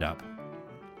heavily dated up.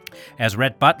 As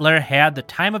Rhett Butler had the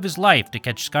time of his life to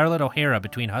catch Scarlett O'Hara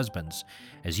between husbands,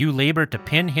 as you labor to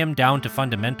pin him down to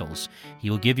fundamentals, he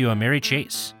will give you a merry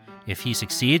chase. If he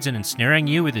succeeds in ensnaring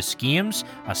you with his schemes,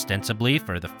 ostensibly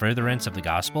for the furtherance of the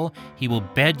gospel, he will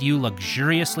bed you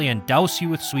luxuriously and douse you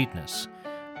with sweetness.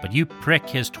 But you prick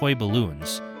his toy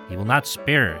balloons, he will not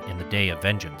spare in the day of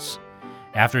vengeance.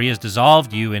 After he has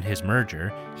dissolved you in his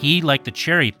merger, he, like the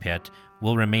cherry pit,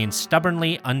 will remain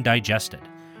stubbornly undigested.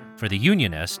 For the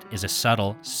unionist is a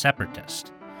subtle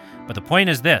separatist. But the point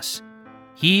is this: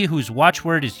 he whose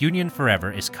watchword is union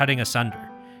forever is cutting asunder.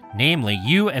 Namely,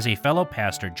 you as a fellow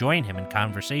pastor join him in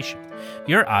conversation.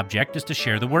 Your object is to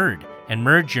share the word and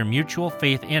merge your mutual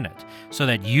faith in it, so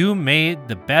that you may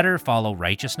the better follow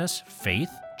righteousness, faith,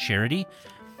 charity,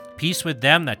 peace with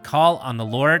them that call on the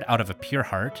Lord out of a pure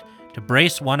heart, to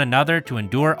brace one another to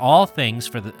endure all things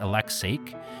for the elect's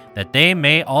sake, that they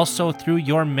may also through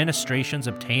your ministrations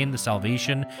obtain the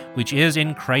salvation which is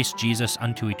in Christ Jesus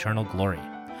unto eternal glory.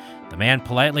 The man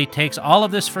politely takes all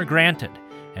of this for granted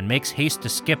and makes haste to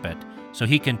skip it so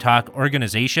he can talk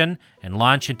organization and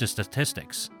launch into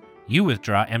statistics. You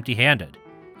withdraw empty-handed.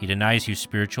 He denies you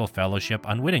spiritual fellowship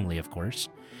unwittingly, of course.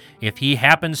 If he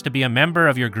happens to be a member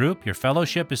of your group, your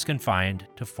fellowship is confined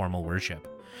to formal worship.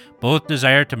 Both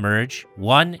desire to merge,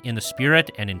 one in the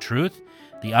spirit and in truth,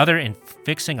 the other in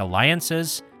fixing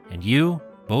alliances, and you,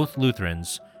 both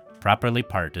Lutherans, properly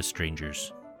part as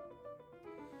strangers.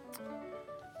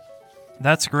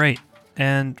 That's great.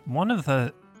 And one of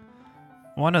the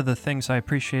things I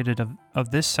appreciated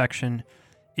of this section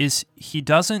is he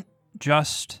doesn't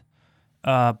just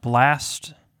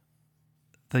blast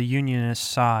the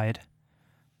unionist side,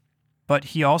 but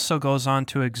he also goes on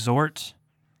to exhort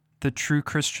the true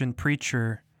Christian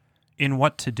preacher in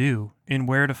what to do, in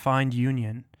where to find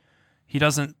union. He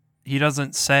doesn't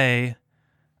say,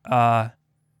 like,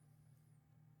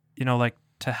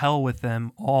 to hell with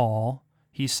them all.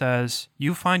 He says,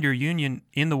 you find your union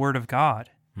in the Word of God.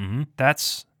 Mm-hmm.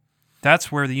 That's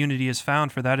where the unity is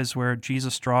found, for that is where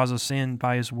Jesus draws us in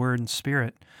by His Word and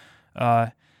Spirit.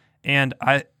 And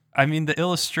I mean, the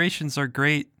illustrations are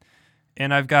great,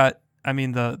 and I've got,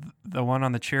 the one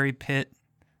on the cherry pit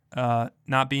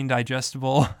not being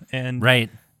digestible, and Right.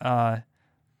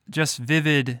 Just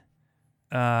vivid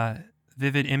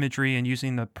imagery, and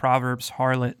using the Proverbs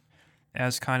harlot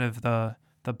as kind of the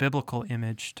the biblical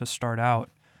image to start out.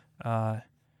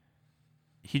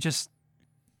 He just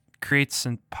creates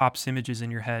and pops images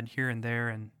in your head here and there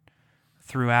and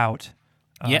throughout,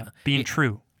 being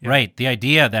true. Yeah. Right. The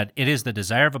idea that it is the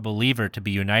desire of a believer to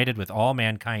be united with all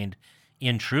mankind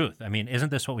in truth. I mean, isn't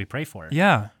this what we pray for?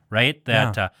 Yeah. Right?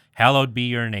 That hallowed be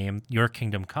your name, your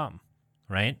kingdom come.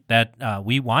 Right? That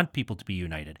we want people to be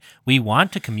united. We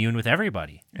want to commune with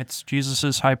everybody. It's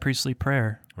Jesus' high priestly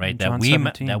prayer. Right? In That John we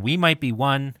 17. that we might be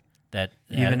one. That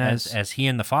Even as He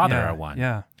and the Father are one.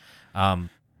 Yeah.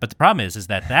 But the problem is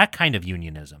that kind of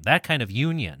unionism, that kind of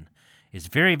union, is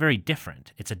very, very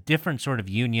different. It's a different sort of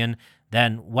union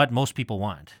than what most people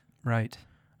want. Right.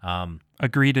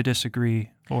 Agree to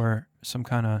disagree, or some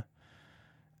kind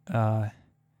of...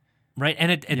 right,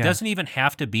 and it doesn't even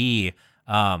have to be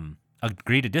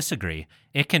agree to disagree.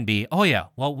 It can be, oh yeah,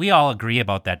 well, we all agree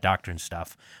about that doctrine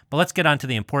stuff, but let's get on to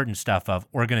the important stuff of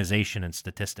organization and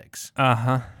statistics.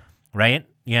 Uh-huh. Right?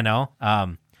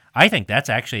 I think that's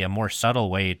actually a more subtle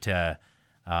way to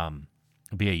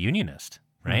be a unionist,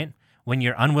 right? Mm. When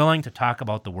you're unwilling to talk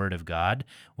about the Word of God,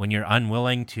 when you're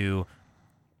unwilling to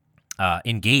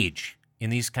engage in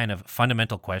these kind of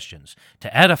fundamental questions,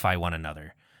 to edify one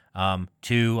another,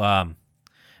 to,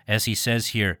 as he says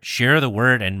here, share the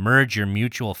Word and merge your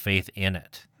mutual faith in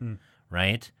it,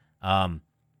 right?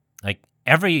 Like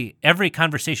every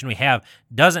conversation we have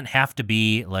doesn't have to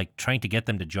be like trying to get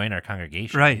them to join our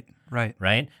congregation.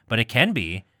 Right? But it can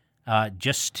be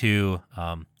just to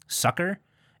succor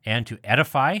and to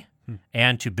edify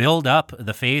and to build up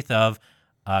the faith of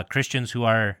Christians who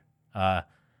are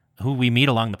who we meet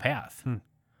along the path.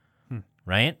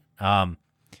 Right?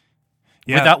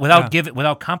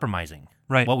 Without compromising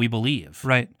what we believe.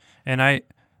 Right. And I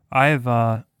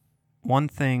have one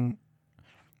thing,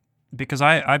 because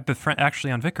I befriend,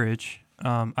 actually on Vicarage,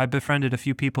 I befriended a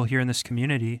few people here in this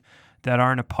community that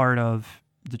aren't a part of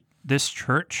this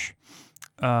church.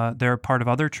 They're a part of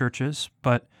other churches,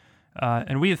 but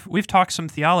and we've talked some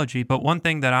theology. But one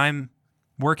thing that I'm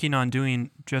working on doing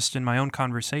just in my own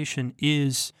conversation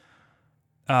is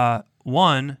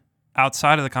one,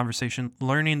 outside of the conversation,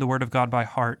 learning the Word of God by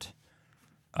heart,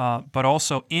 but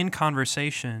also in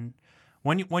conversation,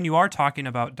 when you are talking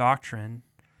about doctrine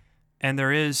and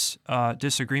there is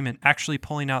disagreement, actually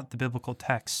pulling out the biblical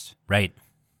text, right,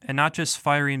 and not just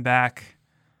firing back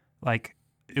like.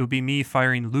 It would be me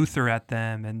firing Luther at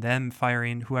them and them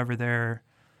firing whoever their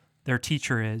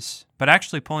teacher is, but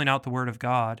actually pulling out the Word of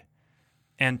God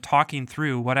and talking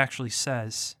through what actually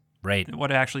says, right?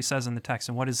 What it actually says in the text,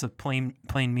 and what is the plain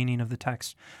meaning of the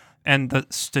text, and the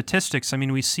statistics. I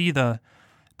mean, we see the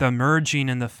merging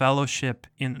and the fellowship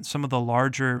in some of the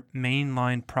larger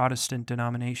mainline Protestant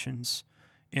denominations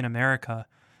in America,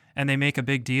 and they make a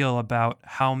big deal about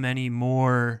how many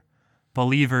more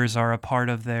believers are a part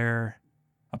of the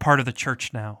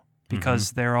church now,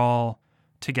 because they're all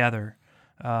together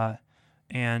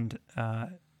and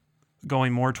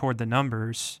going more toward the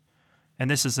numbers. And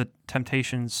this is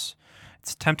it's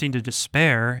tempting to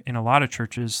despair in a lot of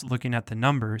churches looking at the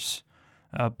numbers,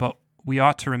 but we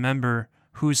ought to remember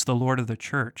who's the Lord of the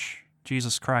church,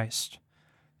 Jesus Christ.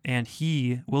 And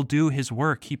He will do His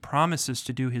work. He promises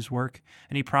to do His work,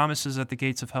 and He promises that the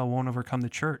gates of hell won't overcome the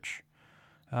church.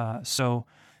 So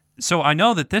I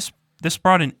know that this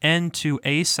brought an end to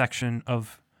a section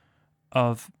of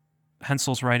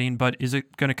Hensel's writing, but is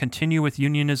it going to continue with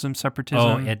unionism,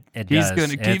 separatism? Oh, it does. He's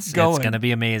going to keep going. It's going to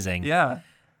be amazing. Yeah.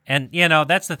 And,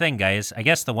 that's the thing, guys. I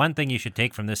guess the one thing you should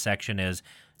take from this section is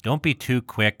don't be too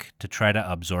quick to try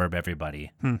to absorb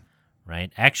everybody,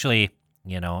 right? Actually,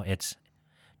 it's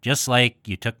just like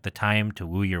you took the time to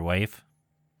woo your wife.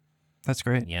 That's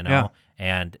great.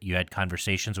 And you had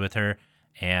conversations with her,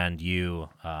 and you...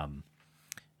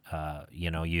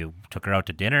 you took her out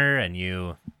to dinner and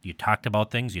you talked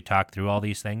about things, you talked through all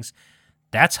these things.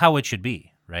 That's how it should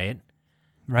be, right?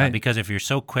 Right. Because if you're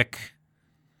so quick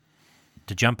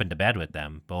to jump into bed with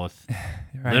them, both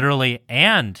literally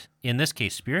and in this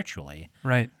case spiritually,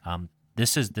 right?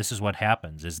 This is what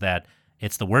happens, is that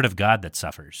it's the Word of God that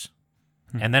suffers,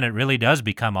 and then it really does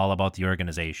become all about the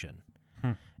organization,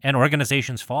 and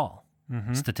organizations fall,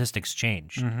 statistics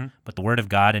change, but the Word of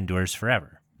God endures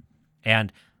forever,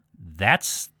 and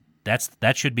that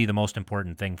should be the most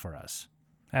important thing for us.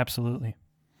 Absolutely.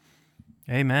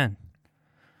 Amen.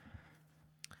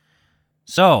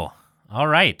 So, all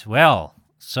right. Well,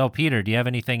 so Peter, do you have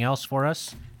anything else for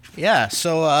us? Yeah.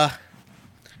 So,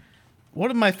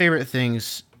 one of my favorite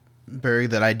things, Barry,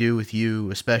 that I do with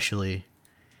you especially,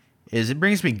 is it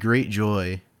brings me great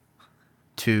joy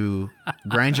to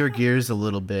grind your gears a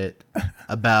little bit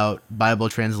about Bible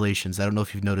translations. I don't know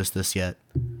if you've noticed this yet.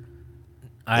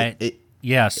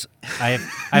 Yes,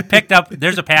 I picked up.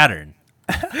 There's a pattern.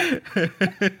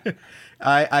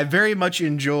 I very much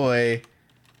enjoy.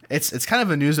 It's kind of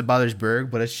a news that bothers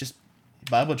Berg, but it's just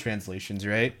Bible translations,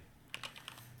 right?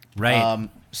 Right.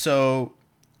 So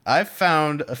I've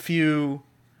found a few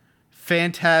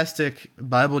fantastic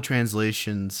Bible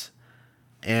translations,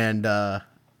 and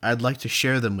I'd like to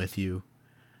share them with you.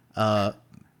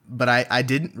 But I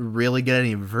didn't really get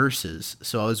any verses,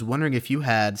 so I was wondering if you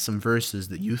had some verses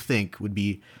that you think would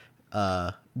be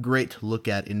great to look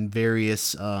at in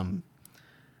various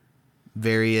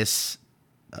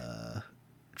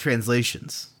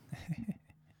translations.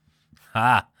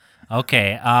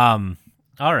 Okay.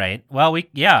 All right. Well,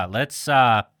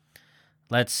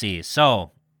 let's see.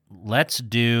 So, let's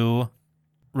do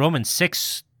Romans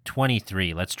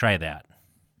 6:23. Let's try that.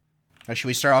 Should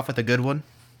we start off with a good one?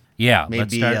 Yeah,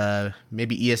 let's start.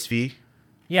 Maybe ESV.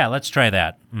 Yeah, let's try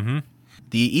that. Mm-hmm.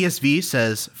 The ESV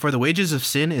says, "For the wages of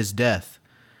sin is death,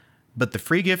 but the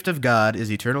free gift of God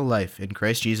is eternal life in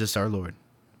Christ Jesus our Lord."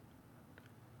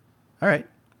 All right.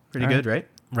 Pretty good, right?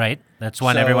 Right. That's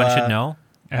one So, everyone should know.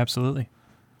 Absolutely.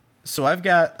 So I've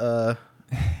got a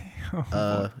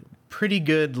pretty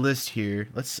good list here.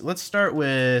 Let's start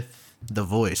with The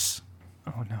Voice.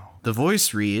 Oh no. The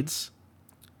Voice reads,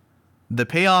 "The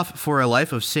payoff for a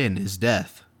life of sin is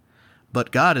death,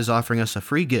 but God is offering us a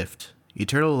free gift,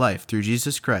 eternal life through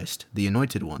Jesus Christ, the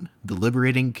Anointed One, the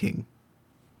liberating King."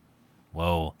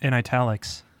 Whoa. In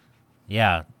italics.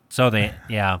 Yeah. So they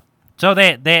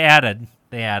added,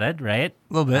 right?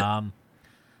 A little bit.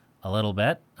 A little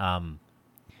bit.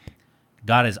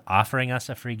 God is offering us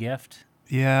a free gift.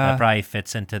 Yeah. That probably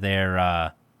fits into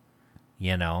their,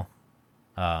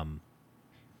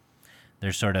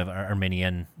 their sort of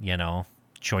Arminian,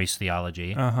 choice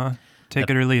theology. Take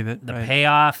it or leave it. The right.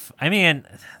 payoff. I mean,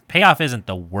 payoff isn't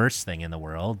the worst thing in the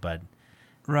world, but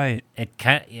Right. it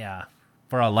can. Yeah,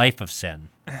 for a life of sin.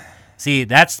 See,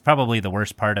 that's probably the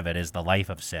worst part of it is the life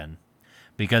of sin,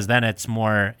 because then it's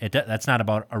more. That's not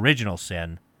about original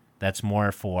sin. That's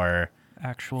more for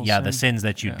Actual the sin. sins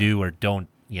that you do or don't.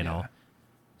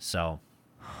 So,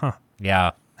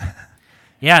 yeah,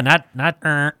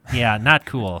 not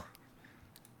cool.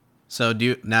 So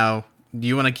do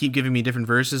you want to keep giving me different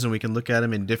verses and we can look at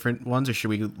them in different ones, or should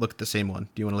we look at the same one?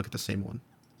 Do you want to look at the same one?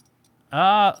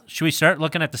 Should we start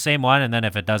looking at the same one, and then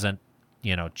if it doesn't,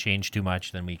 change too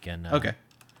much, then we can. Okay.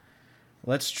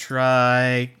 Let's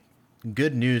try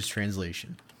Good News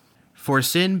translation. "For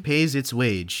sin pays its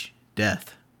wage,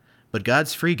 death, but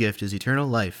God's free gift is eternal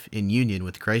life in union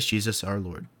with Christ Jesus our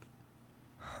Lord."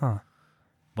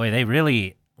 Boy, they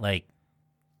really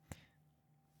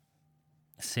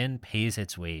sin pays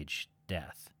its wage,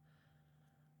 death.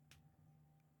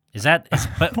 But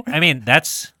I mean,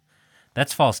 that's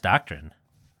false doctrine,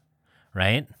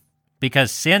 right?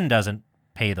 Because sin doesn't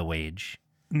pay the wage,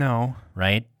 No.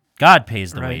 right? God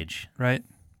pays the Right. wage. Right.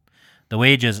 The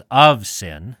wages of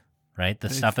sin, right? The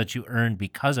They've- stuff that you earn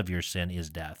because of your sin is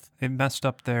death. They messed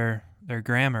up their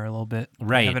grammar a little bit. They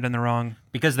Right. have it in the wrong.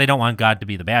 Because they don't want God to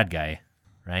be the bad guy,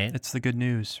 right? It's the good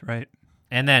news, right?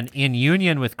 And then in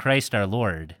union with Christ our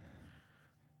Lord,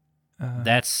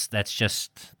 that's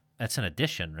an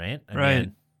addition, right? I Right.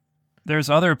 mean, There's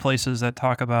other places that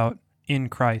talk about in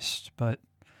Christ, but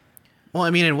Well, I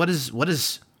mean, and what is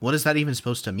that even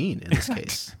supposed to mean in this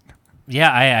case?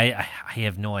 yeah, I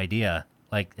have no idea.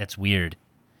 That's weird.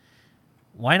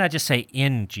 Why not just say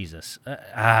in Jesus?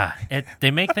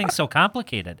 They make things so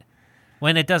complicated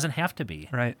when it doesn't have to be.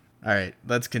 right. All right,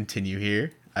 let's continue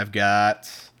here. I've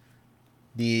got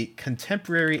the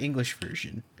contemporary English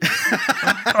version.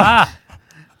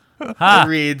 It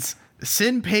reads,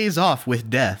 "Sin pays off with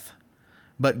death,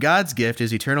 but God's gift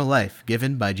is eternal life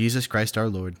given by Jesus Christ our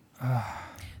Lord."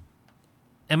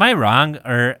 Am I wrong?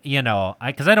 Or,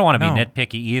 because I don't want to be No.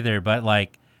 nitpicky either, but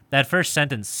that first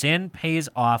sentence, sin pays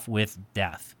off with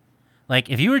death.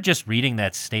 If you were just reading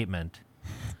that statement,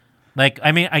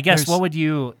 I mean, I guess There's- what would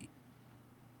you...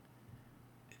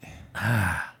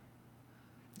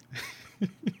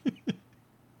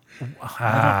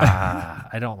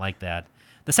 I don't like that.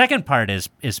 The second part is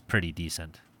pretty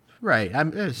decent. Right,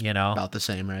 it's You know? about the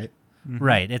same, right?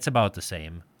 Right, it's about the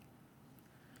same.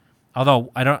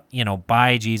 Although I don't,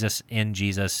 by Jesus, in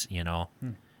Jesus,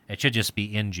 it should just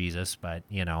be in Jesus, but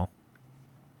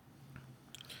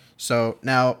So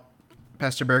now,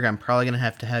 Pastor Berg, I'm probably going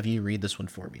to have you read this one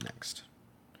for me next.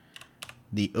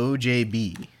 The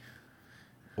OJB,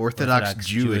 Orthodox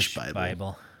Jewish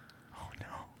Bible.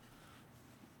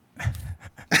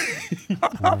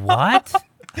 What?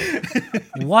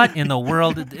 What in the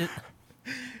world?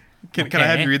 Can I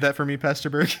have Okay. you read that for me, Pastor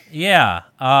Berg? Yeah.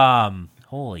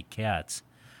 Holy cats.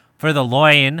 For the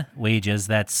loin wages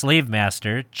that slave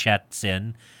master, Chet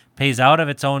Sin, pays out of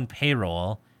its own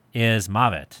payroll is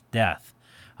Mavet, death.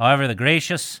 However, the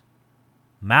gracious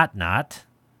Matnat,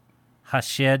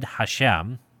 Hashid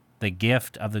Hashem, the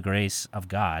gift of the grace of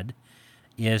God,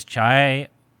 is Chai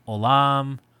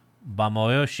Olam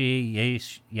Bamoyoshi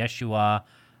Yeshua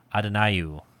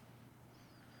Adonaiu.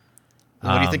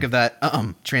 What do you think of that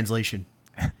translation?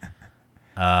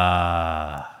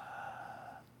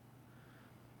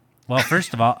 Well,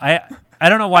 first of all, I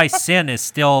don't know why sin is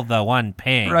still the one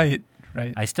paying. Right.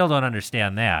 I still don't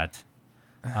understand that.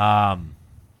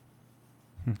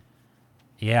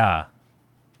 Yeah.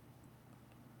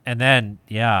 And then,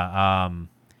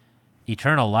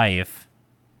 eternal life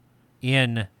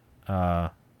in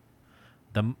the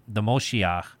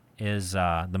Moshiach is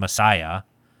the Messiah,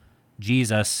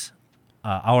 Jesus,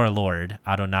 our Lord,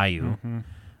 Adonaiu.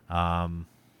 Mm-hmm.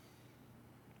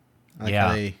 Like Yeah.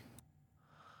 how they-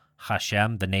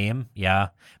 Hashem, the name,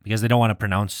 because they don't want to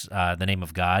pronounce the name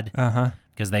of God Uh-huh.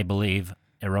 because they believe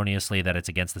erroneously that it's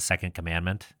against the second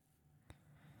commandment.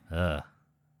 Ugh.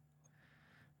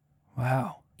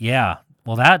 Wow. Yeah.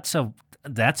 Well, that's a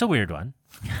weird one.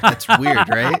 That's weird,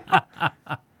 right?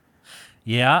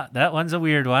 Yeah, that one's a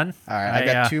weird one. All right, I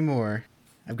got two more.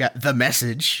 I've got The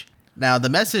Message. Now, The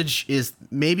Message is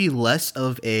maybe less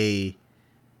of a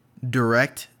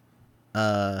direct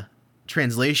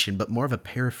translation, but more of a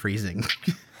paraphrasing.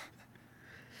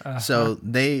 So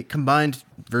they combined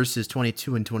verses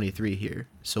 22 and 23 here.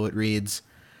 So it reads,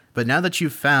 "But now that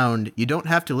you've found, you don't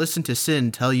have to listen to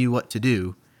sin tell you what to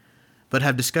do, but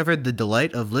have discovered the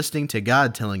delight of listening to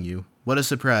God telling you. What a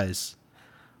surprise.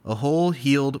 A whole,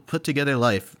 healed, put-together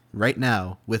life right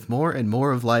now, with more and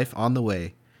more of life on the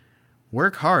way.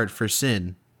 Work hard for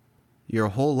sin your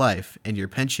whole life, and your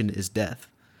pension is death.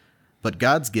 But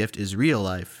God's gift is real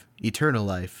life, eternal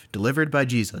life, delivered by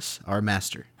Jesus, our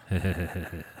Master."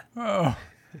 Oh.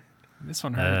 This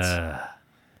one hurts.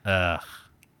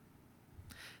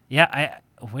 Yeah,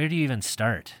 where do you even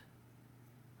start?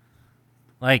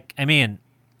 Like, I mean,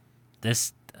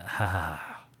 this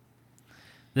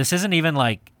isn't even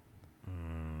like.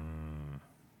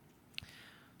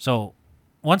 So,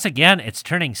 once again, it's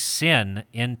turning sin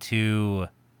into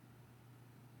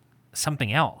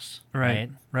something else, right?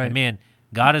 Right. I mean,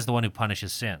 God is the one who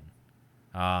punishes sin.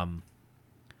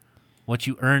 What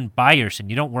you earn by your sin,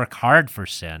 you don't work hard for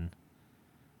sin.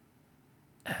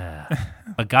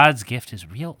 But God's gift is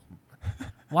real.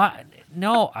 Why?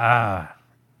 No.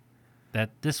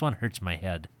 This one hurts my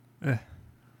head. Ugh.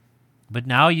 But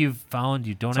now you've found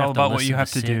you don't It's have all to about what listen you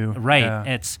have to sin. do. Right. Yeah.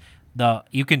 It's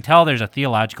you can tell there's a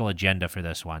theological agenda for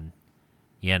this one.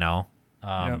 You know.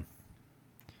 Yep.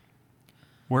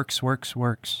 Works.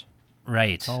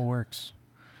 Right. It all works.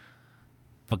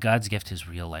 But God's gift is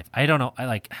real life. I don't know.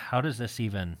 How does this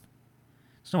even?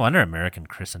 It's no wonder American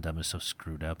Christendom is so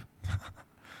screwed up.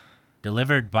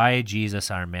 Delivered by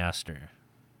Jesus, our Master.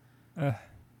 But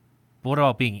what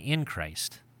about being in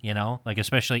Christ? You know, like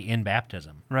especially in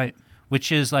baptism, Right.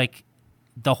 which is like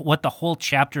what the whole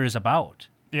chapter is about,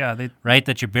 Yeah, right?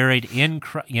 That you're buried in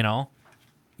Christ. You know,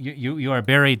 you are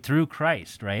buried through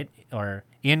Christ, right? Or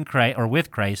in Christ or with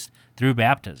Christ through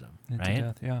baptism, into right?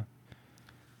 death, yeah.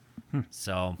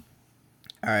 So,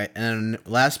 All right, and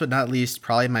last but not least,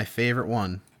 probably my favorite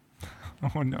one.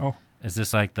 Oh no. is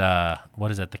this like what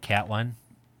is it? The cat one?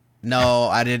 No,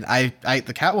 I didn't.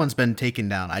 The cat one's been taken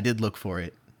down. I did look for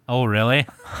it. Oh, really?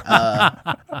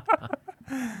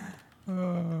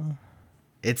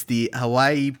 It's the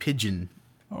Hawaii Pigeon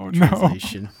Oh no.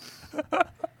 translation.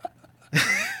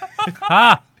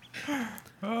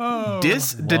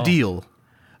 Dis the Whoa. deal.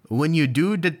 When you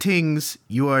do the things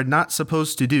you are not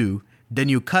supposed to do, then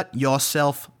you cut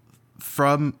yourself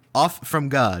off from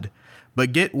God.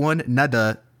 But get one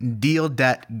nada deal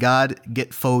that God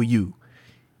get for you.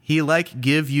 He like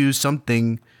give you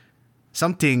something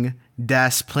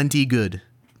that's plenty good.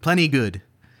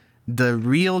 The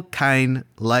real kind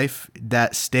life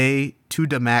that stay to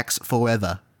the max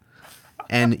forever.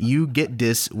 And you get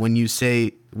this when you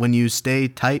stay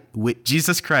tight with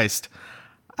Jesus Christ,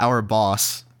 our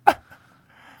boss.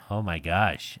 Oh my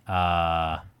gosh.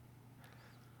 Well,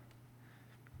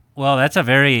 that's a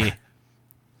very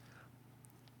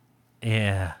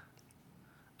yeah.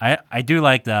 I do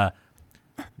like the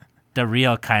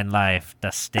real kind life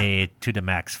that stay to the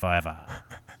max forever.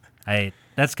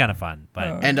 That's kind of fun,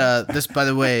 but And this, by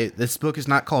the way, this book is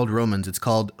not called Romans. It's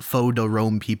called Faux de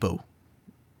Rome People.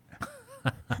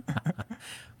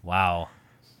 wow,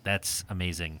 that's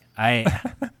amazing.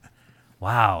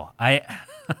 Wow, I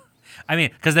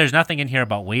mean, because there's nothing in here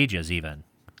about wages, even,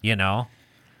 you know.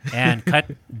 And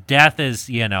death is,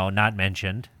 not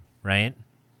mentioned, right?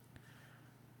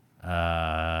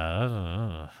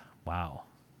 Wow.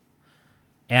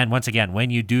 And once again, when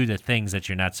you do the things that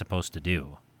you're not supposed to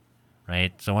do,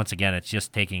 right? So once again, it's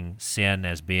just taking sin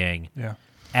as being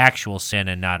actual sin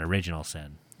and not original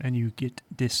sin. And you get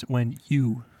this when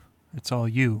it's all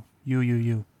you.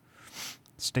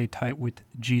 Stay tight with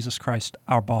Jesus Christ,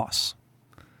 our boss.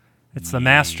 It's the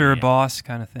master boss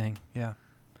kind of thing. Yeah.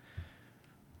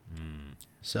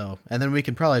 So, and then we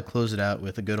can probably close it out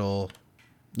with a good old,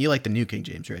 you like the New King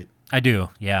James, right? I do,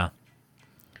 yeah.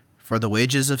 For the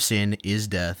wages of sin is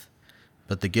death,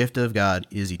 but the gift of God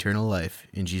is eternal life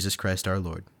in Jesus Christ our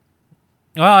Lord.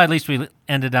 Well, at least we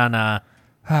ended on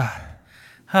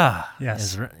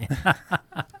Yes.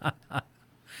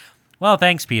 Well,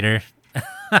 thanks, Peter.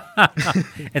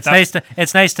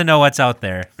 It's nice to know what's out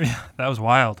there. That was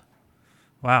wild.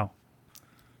 Wow.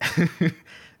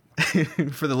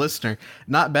 For the listener,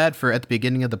 not bad for at the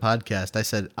beginning of the podcast. I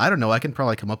said, I don't know, I can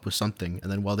probably come up with something.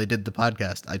 And then while they did the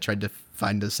podcast, I tried to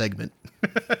find a segment.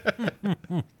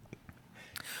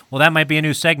 Well, that might be a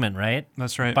new segment, right?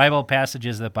 That's right. Bible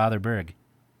passages that bother Berg.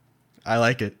 I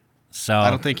like it. So I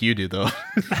don't think you do, though.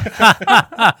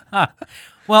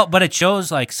 Well, but it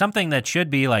shows like something that should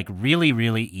be like really,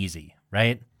 really easy,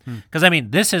 right? Because I mean,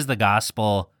 this is the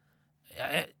gospel.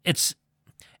 It's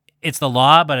the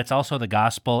law, but it's also the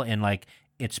gospel in like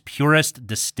its purest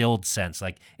distilled sense.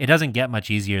 Like it doesn't get much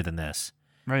easier than this,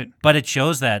 Right. but it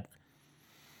shows that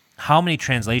how many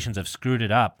translations have screwed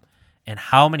it up, and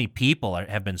how many people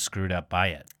have been screwed up by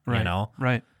it. Right. You know,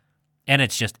 Right. and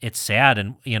it's sad.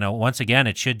 And once again,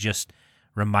 it should just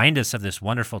remind us of this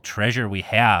wonderful treasure we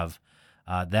have.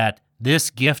 That this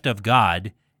gift of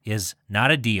God is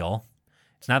not a deal.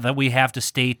 It's not that we have to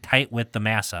stay tight with the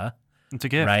massa, It's a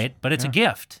gift. right? But it's a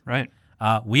gift. Right.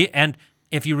 And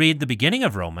if you read the beginning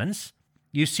of Romans,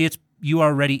 you see you are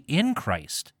already in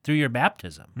Christ through your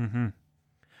baptism,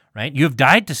 right? You have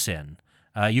died to sin.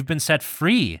 You've been set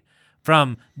free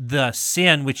from the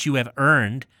sin which you have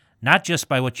earned, not just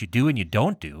by what you do and you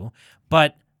don't do,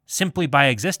 but simply by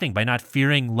existing, by not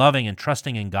fearing, loving, and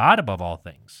trusting in God above all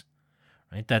things.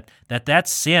 Right? That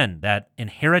sin, that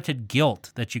inherited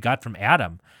guilt that you got from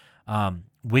Adam,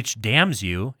 which damns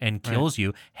you and kills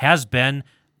you, has been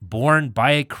borne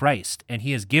by Christ, and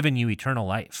he has given you eternal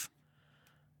life.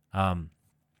 And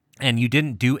you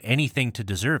didn't do anything to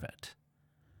deserve it.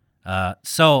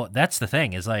 So that's the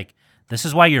thing, is like, this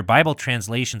is why your Bible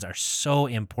translations are so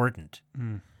important.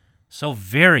 So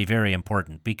very, very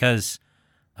important, because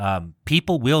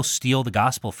people will steal the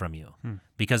gospel from you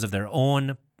because of their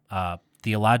own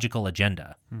theological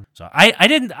agenda. So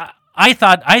I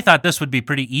thought this would be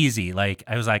pretty easy. Like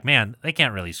I was like, man, they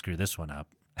can't really screw this one up.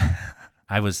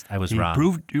 I was wrong.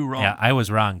 Proved you wrong. Yeah, I was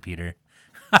wrong, Peter.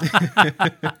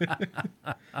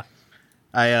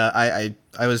 I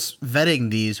was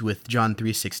vetting these with John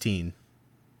 3:16.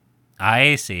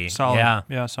 I see. Solid. Yeah.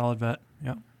 Yeah, solid vet.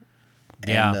 Yeah.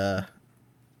 And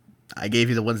I gave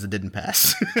you the ones that didn't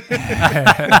pass.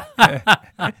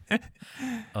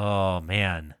 Oh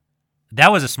man,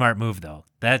 that was a smart move, though.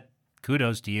 That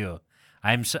kudos to you.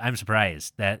 I'm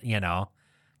surprised that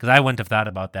because I wouldn't have thought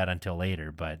about that until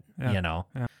later. But Yeah.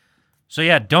 So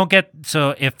yeah,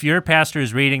 so if your pastor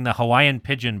is reading the Hawaiian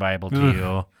Pidgin Bible to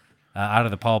you out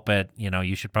of the pulpit,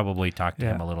 you should probably talk to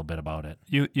him a little bit about it.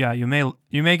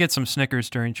 You may get some Snickers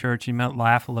during church. You might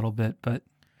laugh a little bit, but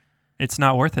it's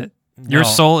not worth it. Your No.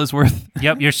 soul is worth.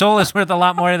 Yep, your soul is worth a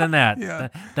lot more than that. Yeah.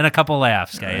 Than a couple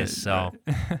laughs, guys. So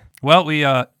Well, we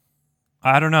I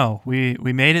don't know. We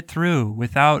made it through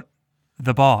without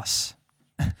the boss,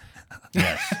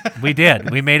 yes, we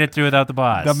did. We made it through without the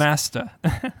boss. the master.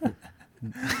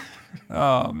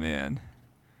 Oh man.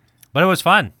 But it was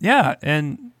fun. Yeah,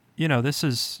 and this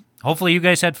is Hopefully you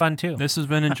guys had fun too. this has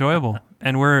been enjoyable,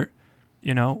 and we're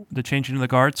the changing of the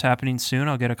guard's happening soon.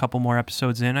 I'll get a couple more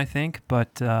episodes in, I think,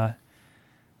 but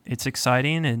it's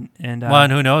exciting and Well,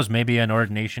 and who knows? Maybe an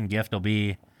ordination gift will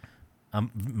be a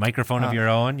microphone of your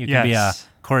own. You can be a yes.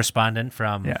 correspondent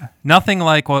from. yeah, nothing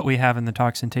like what we have in the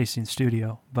Talks and Tasting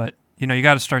studio, but you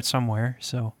got to start somewhere.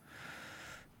 So,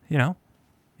 yeah,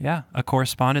 a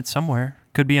correspondent somewhere.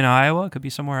 Could be in Iowa, could be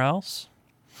somewhere else.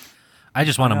 I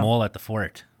just want a Yeah. mole at the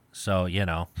fort. So,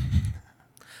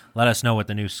 let us know what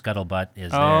the new scuttlebutt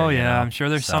is. Oh there, yeah, I'm sure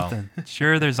there's So, something.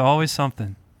 Sure, there's always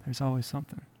something. There's always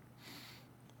something.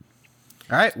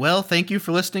 All right. Well, thank you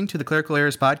for listening to the Clerical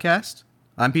Errors Podcast.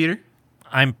 I'm Peter.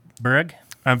 I'm Berg.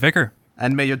 I'm Vicar.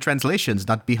 And may your translations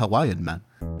not be Hawaiian, man.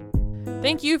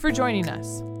 Thank you for joining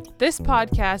us. This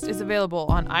podcast is available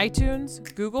on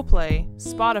iTunes, Google Play,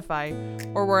 Spotify,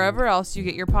 or wherever else you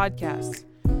get your podcasts.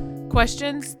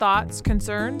 Questions, thoughts,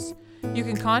 concerns? You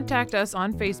can contact us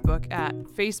on Facebook at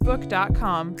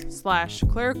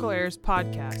facebook.com/Clerical Errors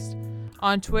Podcast,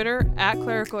 on Twitter at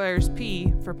Clerical Errors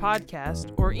P for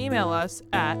podcast, or email us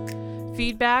at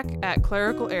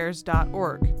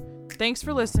feedback@clericalerrors.org. Thanks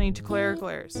for listening to Clerical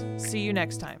Errors. See you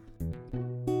next time.